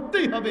 নফল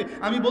পড়তেই হবে,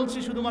 আমি বলছি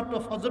শুধুমাত্র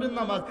ফজরের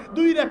নামাজ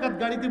 2 রাকাত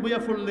গাড়িতে বইয়া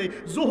পড়লে,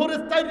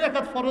 জোহরের 4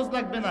 রাকাত ফরজ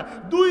লাগবে না,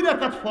 2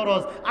 রাকাত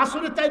ফরজ,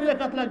 আসরে 4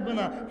 রাকাত লাগবে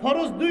না,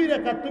 ফরজ 2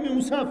 রাকাত, তুমি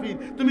মুসাফির,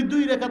 তুমি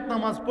 2 রাকাত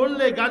নামাজ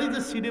পড়লে গাড়িতে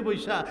সিটে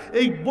বৈশা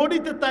এই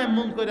বডিতে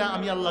তায়াম্মুম করে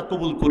আমি আল্লাহ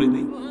কবুল করে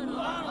দিই।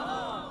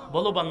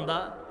 বলো বান্দা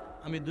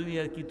আমি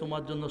দুনিয়ার কি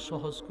তোমার জন্য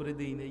সহজ করে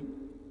দেই নাই?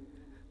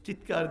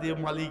 চিৎকার দিয়ে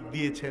মালিক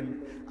দিয়েছেন।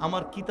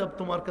 আমার কিতাব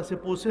তোমার কাছে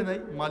পৌঁছে নাই,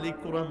 মালিক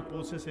কোরআন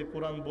পৌঁছেছে,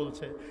 কোরআন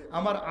বলছে।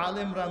 আমার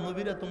আলেমরা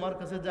নবীরা তোমার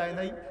কাছে যায়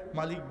নাই,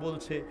 মালিক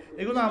বলছে।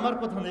 এগুলো আমার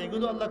কথা নেই,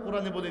 এগুলো আল্লাহ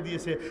কোরআনে বলে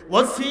দিয়েছে।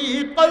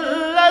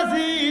 ওয়াসিকাল্লাযীনা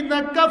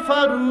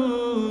কাফারু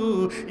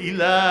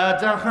ইলা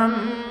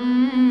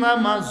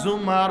জাহান্নামা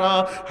যুমারা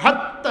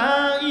হাত্তা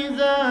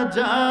ইযা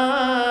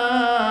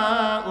জাউহা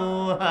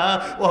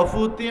ওয়া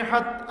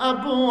ফুতিহাত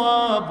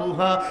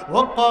আবওয়াবুহা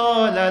ওয়া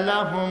ক্বালা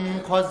লাহুম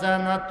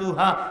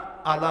খাযানাতুহা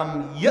আলাম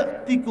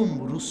ইয়াতিকুম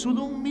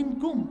রুসুলুম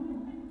মিনকুম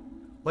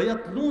ওয়া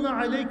ইয়াতলুনা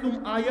আলাইকুম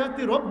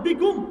আয়াতি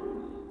রাব্বিকুম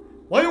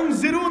ওয়া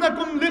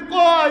ইউনজিরুনাকুম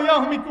লিকা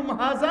ইয়াউমিকুম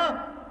হাযা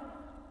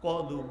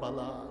ক্বালু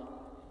বালা।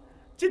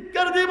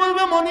 চিৎকার দিয়ে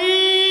বলবে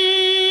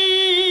মনিব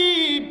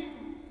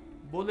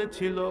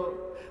বলেছিল,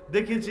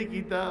 দেখেছি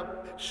কিতাব,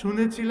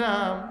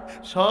 শুনেছিলাম,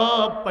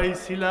 সব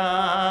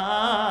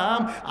পাইছিলাম।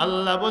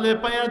 আল্লাহ বলে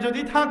পায়া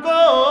যদি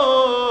থাকো,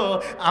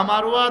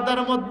 আমার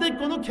ওয়াদার মধ্যে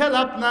কোনো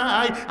খেলাপ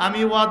নাই,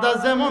 আমি ওয়াদা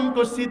যেমন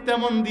করছি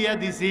তেমন দিয়া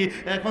দিছি।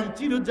 এখন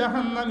চির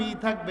জাহান্নামী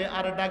থাকবে,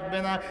 আর ডাকবে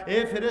না এ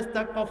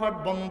ফেরেশতা কফাট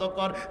বন্ধ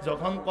কর।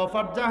 যখন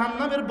কফাট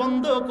জাহান্নামের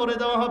বন্ধ করে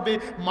দেওয়া হবে,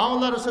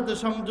 মাওলার সাথে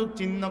সংযোগ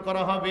চিহ্ন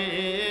করা হবে,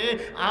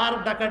 আর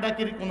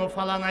ডাকাডাকির কোনো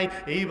ফালা নাই।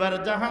 এইবার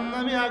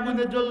জাহান্নামী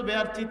আগুনে জ্বলবে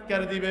আর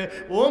চিৎকার দিবে,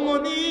 ও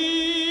মনি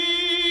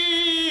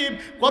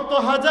কত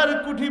হাজার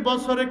কোটি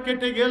বছরে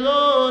কেটে গেল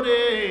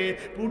রে,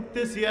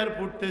 পুড়তেছি আর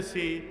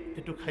পুড়তেছি,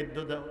 একটু খাদ্য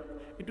দাও,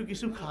 একটু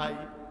কিছু খাই,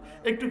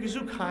 একটু কিছু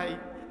খাই,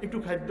 একটু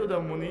খাদ্য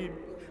দাও মনিব।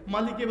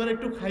 মালিক এবার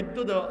একটু খাদ্য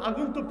দাও,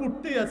 আগুন তো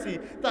পুড়তেই আছি,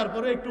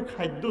 তারপরে একটু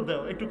খাদ্য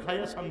দাও, একটু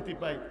খাইয়া শান্তি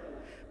পাই।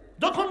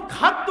 যখন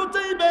খাদ্য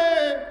চাইবে,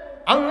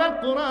 আল্লাহ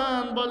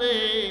কোরআন বলে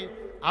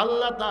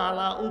আল্লাহ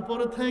তাআলা উপর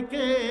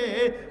থেকে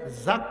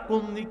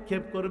জাক্কুম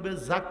নিক্ষেপ করবে।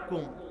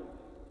 জাক্কুম,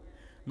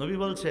 নবী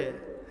বলছে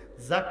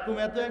জাক্কুম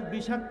এত এক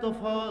বিষাক্ত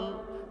ফল,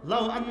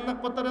 লাউ আন্না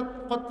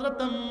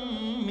কতরাতাম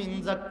মিন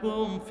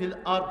জাক্কুম ফিল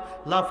আরদ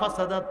লা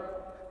ফাসাদাত।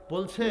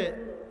 বলছে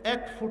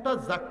এক ফোঁটা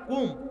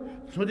জাক্কুম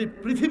যদি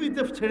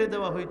পৃথিবীতে ছেড়ে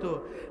দেওয়া হইতো,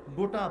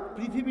 গোটা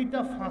পৃথিবীটা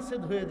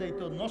ফাঁসেদ হয়ে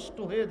যাইতো, নষ্ট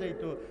হয়ে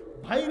যাইতো,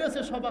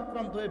 ভাইরাসে সব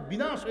আক্রান্ত হয়ে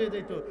বিনাশ হয়ে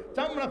যাইতো,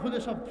 চামড়া খুলে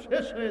সব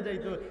শেষ হয়ে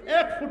যাইতো।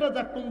 এক ফোঁটা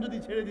জাক্কুম যদি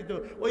ছেড়ে দিত,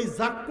 ওই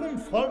জাক্কুম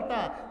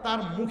ফলটা তার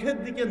মুখের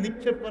দিকে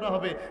নিক্ষেপ করা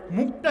হবে।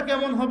 মুখটা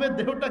কেমন হবে,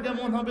 দেহটা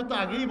কেমন হবে তো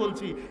আগেই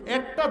বলছি।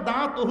 একটা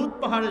দাঁত উহুদ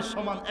পাহাড়ের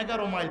সমান,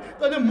 11 মাইল,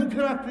 তাহলে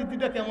মুখের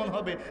আকৃতিটা কেমন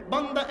হবে?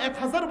 বান্দা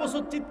 1000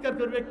 বছর চিৎকার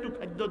করবে, একটু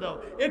খাদ্য দাও,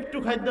 একটু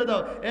খাদ্য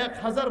দাও।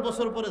 1000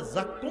 বছর পরে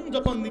জাক্কুম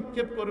যখন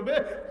নিক্ষেপ করবে,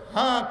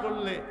 হাঁ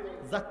করলে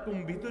জাক্কুম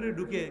ভিতরে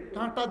ঢুকে,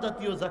 কাঁটা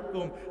জাতীয়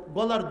জাক্কুম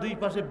গলার দুই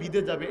পাশে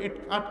বিঁধে যাবে,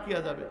 আটকিয়া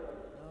যাবে।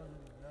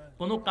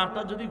 কোনো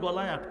কাঁটা যদি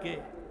গলায় আটকে,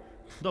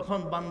 তখন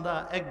বান্দা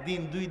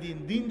একদিন, 2 দিন,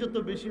 দিন যত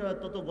বেশি হয়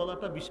তত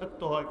গলাটা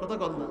বিষাক্ত হয়, কথা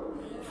বল না,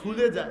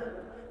 ফুলে যায়,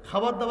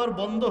 খাবার দাবার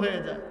বন্ধ হয়ে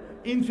যায়,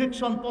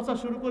 ইনফেকশন, পচা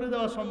শুরু করে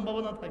দেওয়ার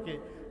সম্ভাবনা থাকে।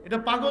 এটা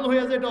পাগল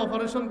হয়ে যায়, এটা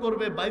অপারেশন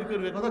করবে, বাইর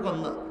করবে, কথা বল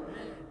না।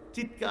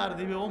 চিৎকার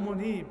দিবে, ও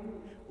মনিব,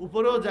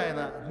 উপরেও যায়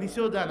না,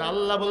 নিচেও যায় না।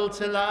 আল্লাহ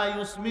বলছে লা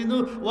ইউসমিনু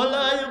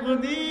ওয়ালা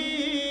ইউগনি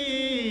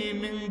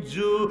মিন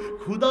জু,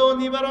 ক্ষুধাও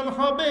নিবারণ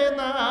হবে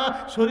না,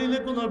 শরীরে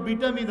কোনো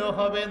ভিটামিনও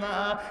হবে না।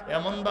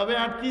 এমন ভাবে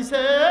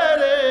আটকিছে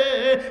রে,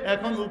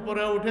 এখন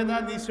উপরে উঠে না,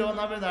 নিচেও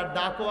নামে না,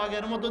 ডাকও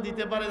আগের মতো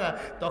দিতে পারে না।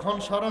 তখন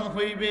স্মরণ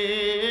হইবে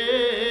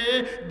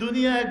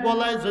দুনিয়ায়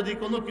গলায় যদি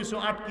কোনো কিছু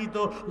আটকিত,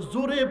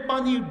 জোরে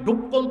পানি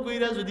ডুক্কল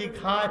কইরা যদি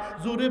খায়,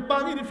 জোরে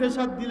পানির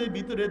ফেসাদ দিলে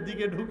ভিতরের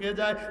দিকে ঢুকে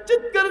যায়।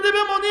 চিৎকার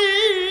দেবে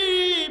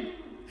মনিব,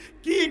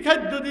 কি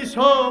খাদ্য দিস,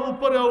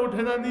 উপরে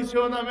ওঠে না,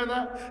 নিচেও নামে না,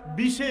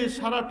 বিষে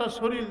সারাটা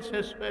শরীর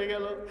শেষ হয়ে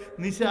গেল,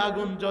 নিচে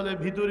আগুন জ্বলে,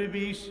 ভিতরে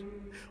বিষ।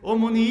 ও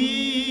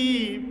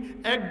মনিব,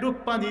 এক ডুব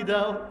পানি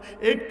দাও,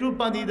 একটু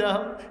পানি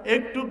দাও,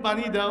 একটু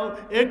পানি দাও,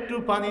 একটু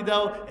পানি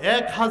দাও।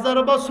 1000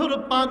 বছর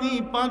পানি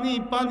পানি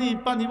পানি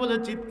পানি বলে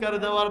চিৎকার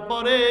দেওয়ার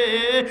পরে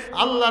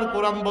আল্লাহর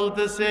কোরআন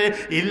বলতেছে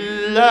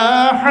ইল্লা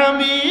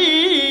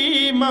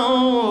হামিমা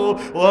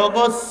ওয়া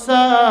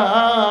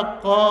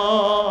গাসসাকা।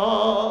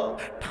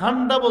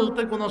 ঠান্ডা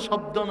বলতে কোনো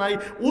শব্দ নাই,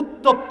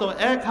 উত্তপ্ত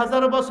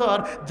 1000 বছর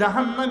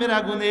জাহান্নামের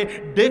আগুনে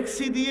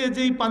ডেকসি দিয়ে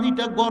যেই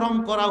পানিটা গরম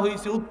করা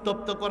হয়েছে,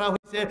 উত্তপ্ত করা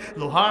হয়েছে,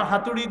 লোহার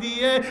হাতুড়ি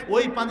দিয়ে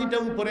ওই পানিটা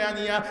উপরে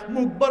আনিয়া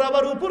মুখ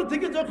বরাবর উপর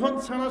থেকে যখন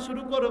ছানা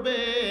শুরু করবে,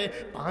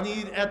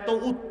 পানির এত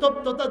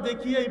উত্তপ্ততা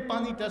দেখিয়ে এই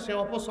পানিটা সে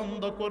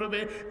অপছন্দ করবে।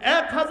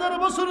 1000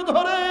 বছর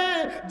ধরে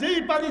যেই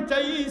পানি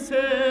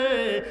চাইছে,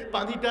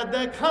 পানিটা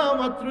দেখা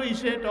মাত্রই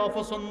সে এটা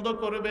অপছন্দ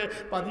করবে।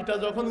 পানিটা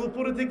যখন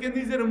উপরে থেকে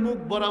নিজের মুখ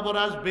বরাবর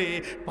আসবে,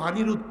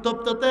 পানির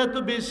উত্তপ্ততা এত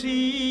বেশি,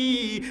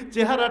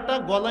 চেহারাটা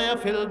গলায়া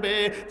ফেলবে,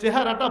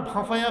 চেহারাটা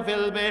ভাফায়া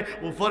ফেলবে।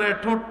 উপরে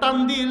ঠোঁট টান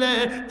দিলে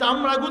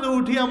চামড়াগুলো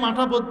উঠিয়া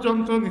মাথা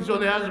পর্যন্ত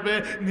চলে আসবে,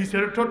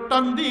 নিচের ঠোঁট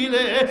টান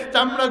দিলে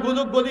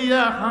চামড়াগুলো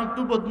গলিয়া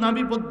হাঁটু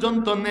নাভি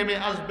পর্যন্ত নেমে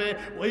আসবে।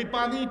 ওই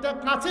পানিটা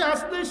কাছে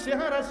আসলে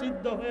চেহারা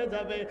সিদ্ধ হয়ে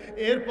যাবে।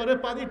 এরপরে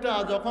পানিটা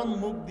যখন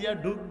মুখ দিয়া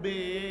ঢুকবে,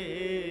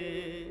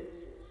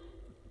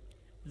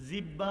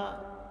 জিহ্বা,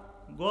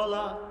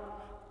 গলা,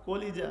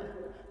 কলিজা,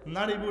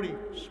 নাড়ি বুড়ি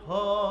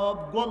সব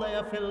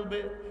গলায়া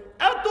ফেলবে।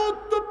 এত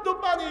উত্তপ্ত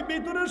পানি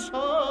ভিতরে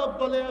সব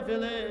গলে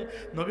ফেলে।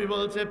 নবী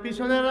বলছে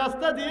পিছনের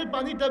রাস্তা দিয়ে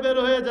পানিটা বের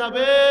হয়ে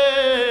যাবে,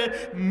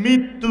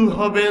 মৃত্যু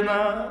হবে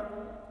না,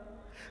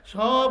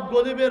 সব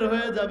গলে বের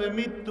হয়ে যাবে,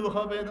 মৃত্যু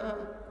হবে না,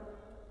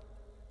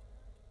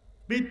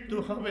 মৃত্যু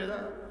হবে না,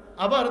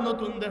 আবার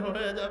নতুন দেহ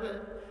হয়ে যাবে।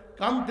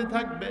 কাঁদতে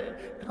থাকবে,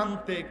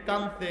 কাঁদতে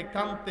কাঁদতে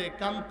কাঁদতে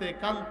কাঁদতে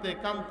কাঁদতে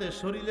কাঁদতে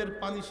শরীরের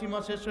পানি সীমা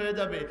শেষ হয়ে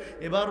যাবে।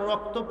 এবার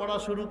রক্ত পড়া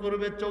শুরু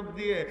করবে চোখ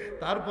দিয়ে।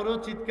 তারপরেও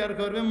চিৎকার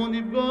করবে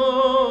মনিব গো,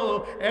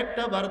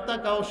 একটা বার্তা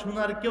কাও,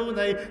 শোনার কেউ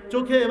নাই।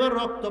 চোখে এবার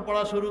রক্ত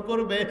পড়া শুরু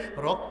করবে।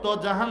 রক্ত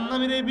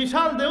জাহান্নামীর এই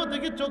বিশাল দেহ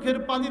থেকে চোখের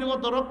পানির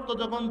মতো রক্ত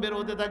যখন বের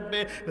হতে থাকবে,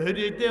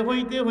 হইতে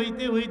হইতে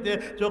হইতে হইতে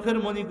চোখের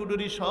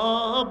মণিকুটুরি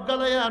সব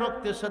গালায়া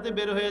রক্তের সাথে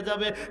বের হয়ে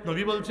যাবে।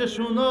 নবী বলছে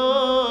শুনো,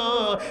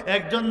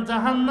 একজন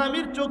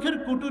জাহান্নামীর চোখের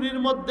কুটুরির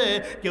মধ্যে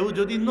কেউ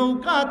যদি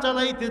নৌকা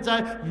চালাইতে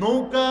চায়,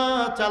 নৌকা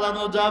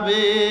চালানো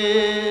যাবে।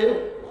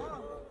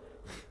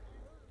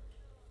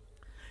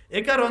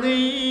 এ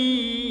কারণেই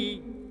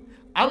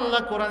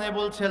আল্লাহ কোরআনে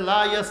বলছে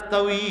লা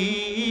ইয়াস্তাউই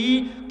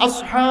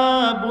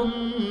আসহাবুন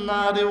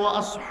নার ওয়া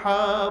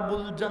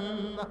আসহাবুল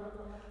জান্নাহ,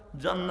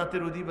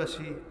 জান্নাতের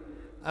অধিবাসী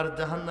আর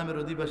জাহান্নামের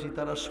অধিবাসী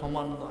তারা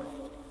সমান নয়।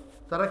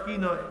 তারা কি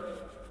নয়?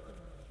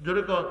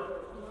 জোরে কর,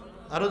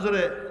 আরো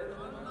জোরে।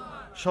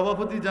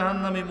 সভাপতি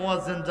জাহান্নামী,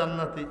 মুয়াজ্জিন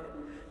জান্নাতি,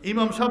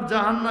 ইমাম সাহেব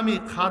জাহান্নামী,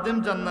 খাদেম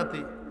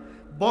জান্নাতি,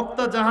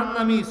 বক্তা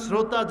জাহান্নামী,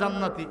 শ্রোতা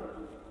জান্নাতি,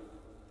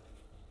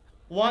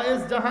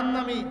 ওয়াইজ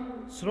জাহান্নামী,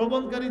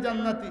 শ্রবণকারী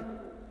জান্নাতি,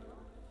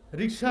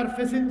 রিকশার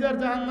প্যাসেঞ্জার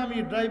জাহান্নামী,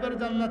 ড্রাইভার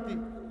জান্নাতি,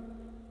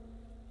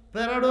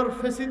 প্যারাডোর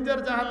প্যাসেঞ্জার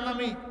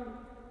জাহান্নামী,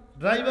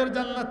 ড্রাইভার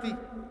জান্নাতি।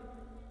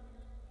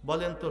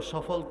 বলেন তো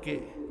সফল কে?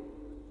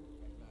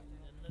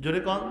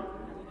 জোরে কন।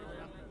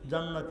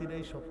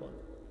 জান্নাতীরাই সফল।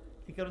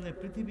 এই কারণে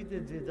পৃথিবীতে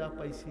যে যা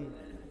পাইছি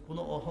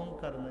কোনো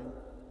অহংকার নাই।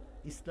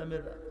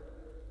 ইসলামের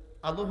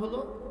আলো হলো,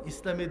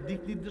 ইসলামের দিক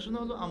নির্দেশনা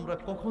হলো আমরা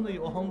কখনোই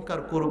অহংকার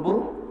করব,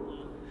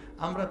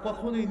 আমরা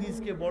কখনোই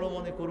নিজকে বড়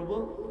মনে করব,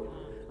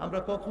 আমরা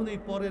কখনোই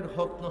পরের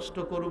হক নষ্ট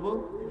করব,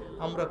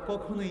 আমরা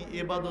কখনোই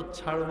ইবাদত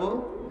ছাড়ব।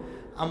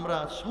 আমরা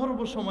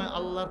সর্বসময়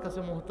আল্লাহর কাছে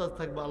মুহতাজ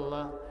থাকবো।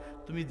 আল্লাহ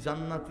তুমি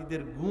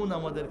জান্নাতীদের গুণ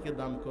আমাদেরকে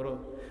দান করো,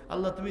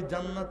 আল্লাহ তুমি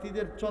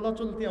জান্নাতীদের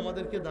চলাচলতি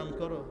আমাদেরকে দান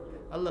করো,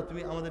 আল্লাহ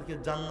তুমি আমাদেরকে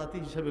জান্নাতি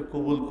হিসেবে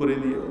কবুল করে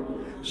নিও।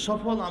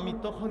 সফল আমি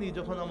তখনই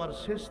যখন আমার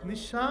শেষ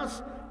নিঃশ্বাস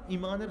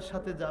ইমানের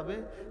সাথে যাবে,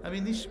 আমি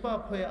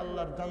নিষ্পাপ হয়ে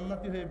আল্লাহর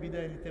জান্নাতি হয়ে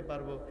বিদায় নিতে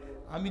পারবো।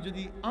 আমি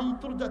যদি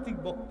আন্তর্জাতিক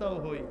বক্তাও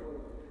হই,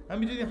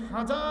 আমি যদি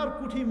হাজার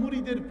কোটি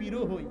মুরিদের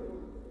পীরও হই,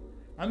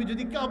 আমি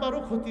যদি কাবারও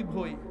খতিব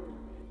হই,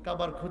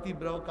 কাবার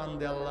খতিবরাও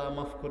কান্দে আল্লাহ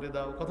মাফ করে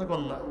দাও, কথা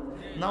কন না।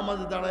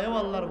 নামাজে দাঁড়ায়ও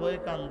আল্লাহর ভয়ে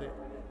কান্দে,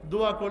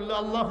 দোয়া করলে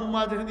আল্লাহুম্মা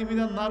আজরিনি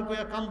মিনান নার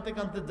কইয়া কানতে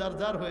কানতে যার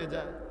যার হয়ে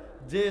যায়।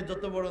 যে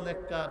যত বড়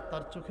নেককার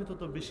তার চোখে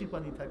তত বেশি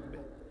পানি থাকবে।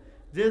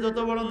 যে যত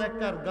বড়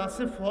নেককার,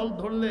 গাছে ফল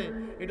ধরলে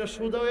এটা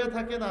সোজা হয়ে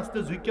থাকে না, আস্তে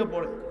ঝুঁকে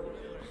পড়ে।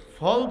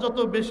 ফল যত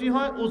বেশি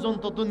হয় ওজন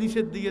তত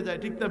নিচের দিকে যায়,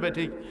 ঠিক না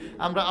বেঠিক?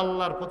 আমরা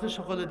আল্লাহর পথে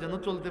সকলে যেন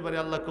চলতে পারি,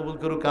 আল্লাহ কবুল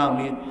করুক,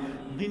 আমিন।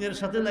 দিনের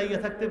সাথে লাগিয়ে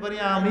থাকতে পারি,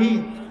 আমিন।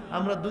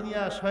 আমরা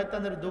দুনিয়া,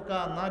 শয়তানের ধোঁকা,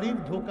 নারীর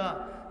ধোঁকা,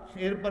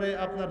 এরপরে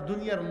আপনার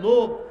দুনিয়ার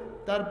লোভ,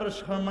 তারপরে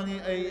মানে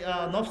এই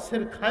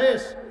নফসের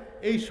খায়েশ,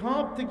 এই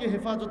সব থেকে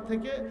হেফাজত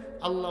থেকে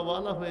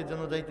আল্লাহওয়ালা হয়ে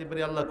যেন যাইতে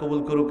পারি, আল্লাহ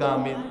কবুল করুক,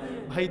 আমিন।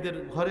 ভাইদের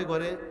ঘরে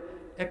ঘরে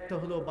একটা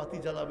হলেও বাতি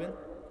জ্বালাবেন।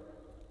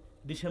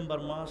 ডিসেম্বর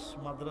মাস,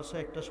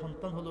 মাদ্রাসায় একটা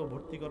সন্তান হলেও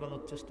ভর্তি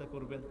করানোর চেষ্টা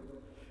করবেন।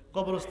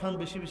 কবরস্থান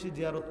বেশি বেশি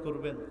জিয়ারত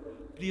করবেন।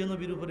 প্রিয়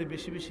নবীর উপরে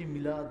বেশি বেশি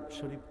মিলাদ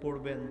শরীফ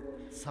পড়বেন,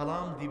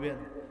 সালাম দিবেন,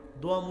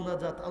 দোয়া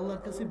মুনাজাত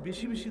আল্লাহর কাছে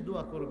বেশি বেশি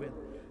দোয়া করবেন।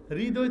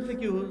 হৃদয়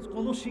থেকে,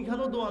 কোনো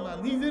শিখানো দোয়া না,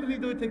 নিজের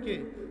হৃদয় থেকে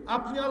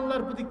আপনি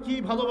আল্লাহর প্রতি কি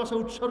ভালোবাসা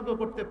উৎসর্গ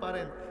করতে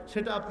পারেন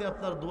সেটা আপনি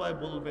আপনার দোয়ায়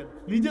বলবেন,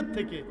 নিজের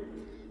থেকে।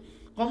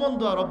 কমন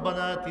দোয়া,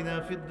 রব্বানা আতিনা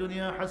ফিদ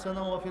দুনিয়া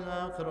হাসানা ওয়া ফিল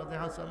আখিরাতি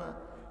হাসানা,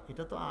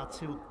 এটা তো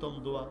আছে, উত্তম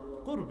দোয়া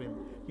করবেন।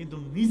 কিন্তু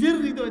নিজের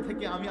হৃদয়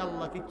থেকে আমি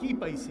আল্লাহকে কি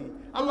পাইছি,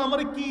 আল্লাহ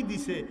আমারে কি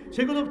দিছে,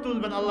 সেগুলো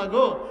তুলবেন। আল্লাহ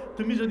গো,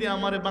 তুমি যদি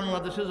আমারে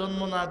বাংলাদেশে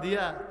জন্ম না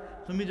দিয়া,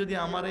 তুমি যদি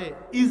আমারে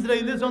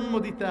ইসরায়েলে জন্ম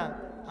দিতা,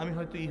 আমি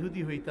হয়তো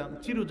ইহুদি হইতাম,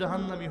 চিরু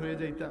জাহান্নামী হয়ে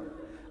যাইতাম।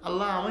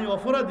 আল্লাহ আমি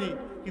অপরাধী,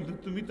 কিন্তু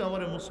তুমি তো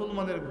আমারে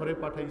মুসলমানের ঘরে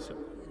পাঠাইছো,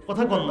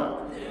 কথা কন না।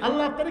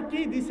 আল্লাহ আপনারে কি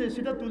দিছে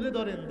সেটা তুলে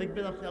ধরেন,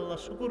 দেখবেন আপনি আল্লাহ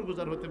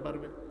শুকরগুজার হতে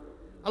পারবেন,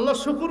 আল্লাহ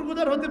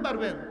শুকরগুজার হতে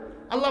পারবেন।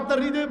 আল্লাহ আপনার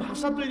হৃদয়ে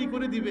ভাষা তৈরি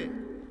করে দিবে,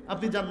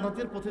 আপনি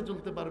জান্নাতের পথে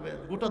চলতে পারবেন।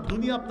 গোটা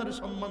দুনিয়া আপনারে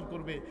সম্মান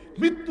করবে।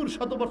 মৃত্যুর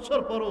 100 বছর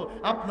পরও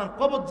আপনার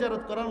কবর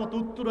জিয়ারত করার মতো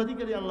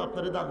উত্তরাধিকারী আল্লাহ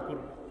আপনারে দান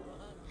করবে।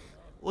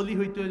 অলি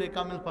হইতে হইলে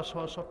কামেল পাশ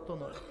হওয়া শর্ত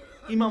নয়,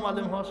 ইমাম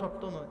আলেম হওয়া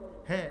শর্ত নয়।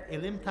 হ্যাঁ,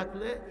 এলেম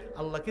থাকলে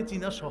আল্লাহকে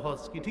চিনা সহজ,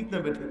 কি ঠিক না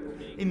বেঠিক?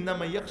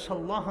 ইন্নামা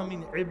ইয়াখশাল্লাহা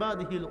মিন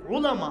ইবাদিহিল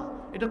উলামা,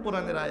 এটা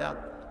কোরআনের আয়াত।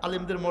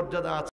 আলেমদের মর্যাদা আছে।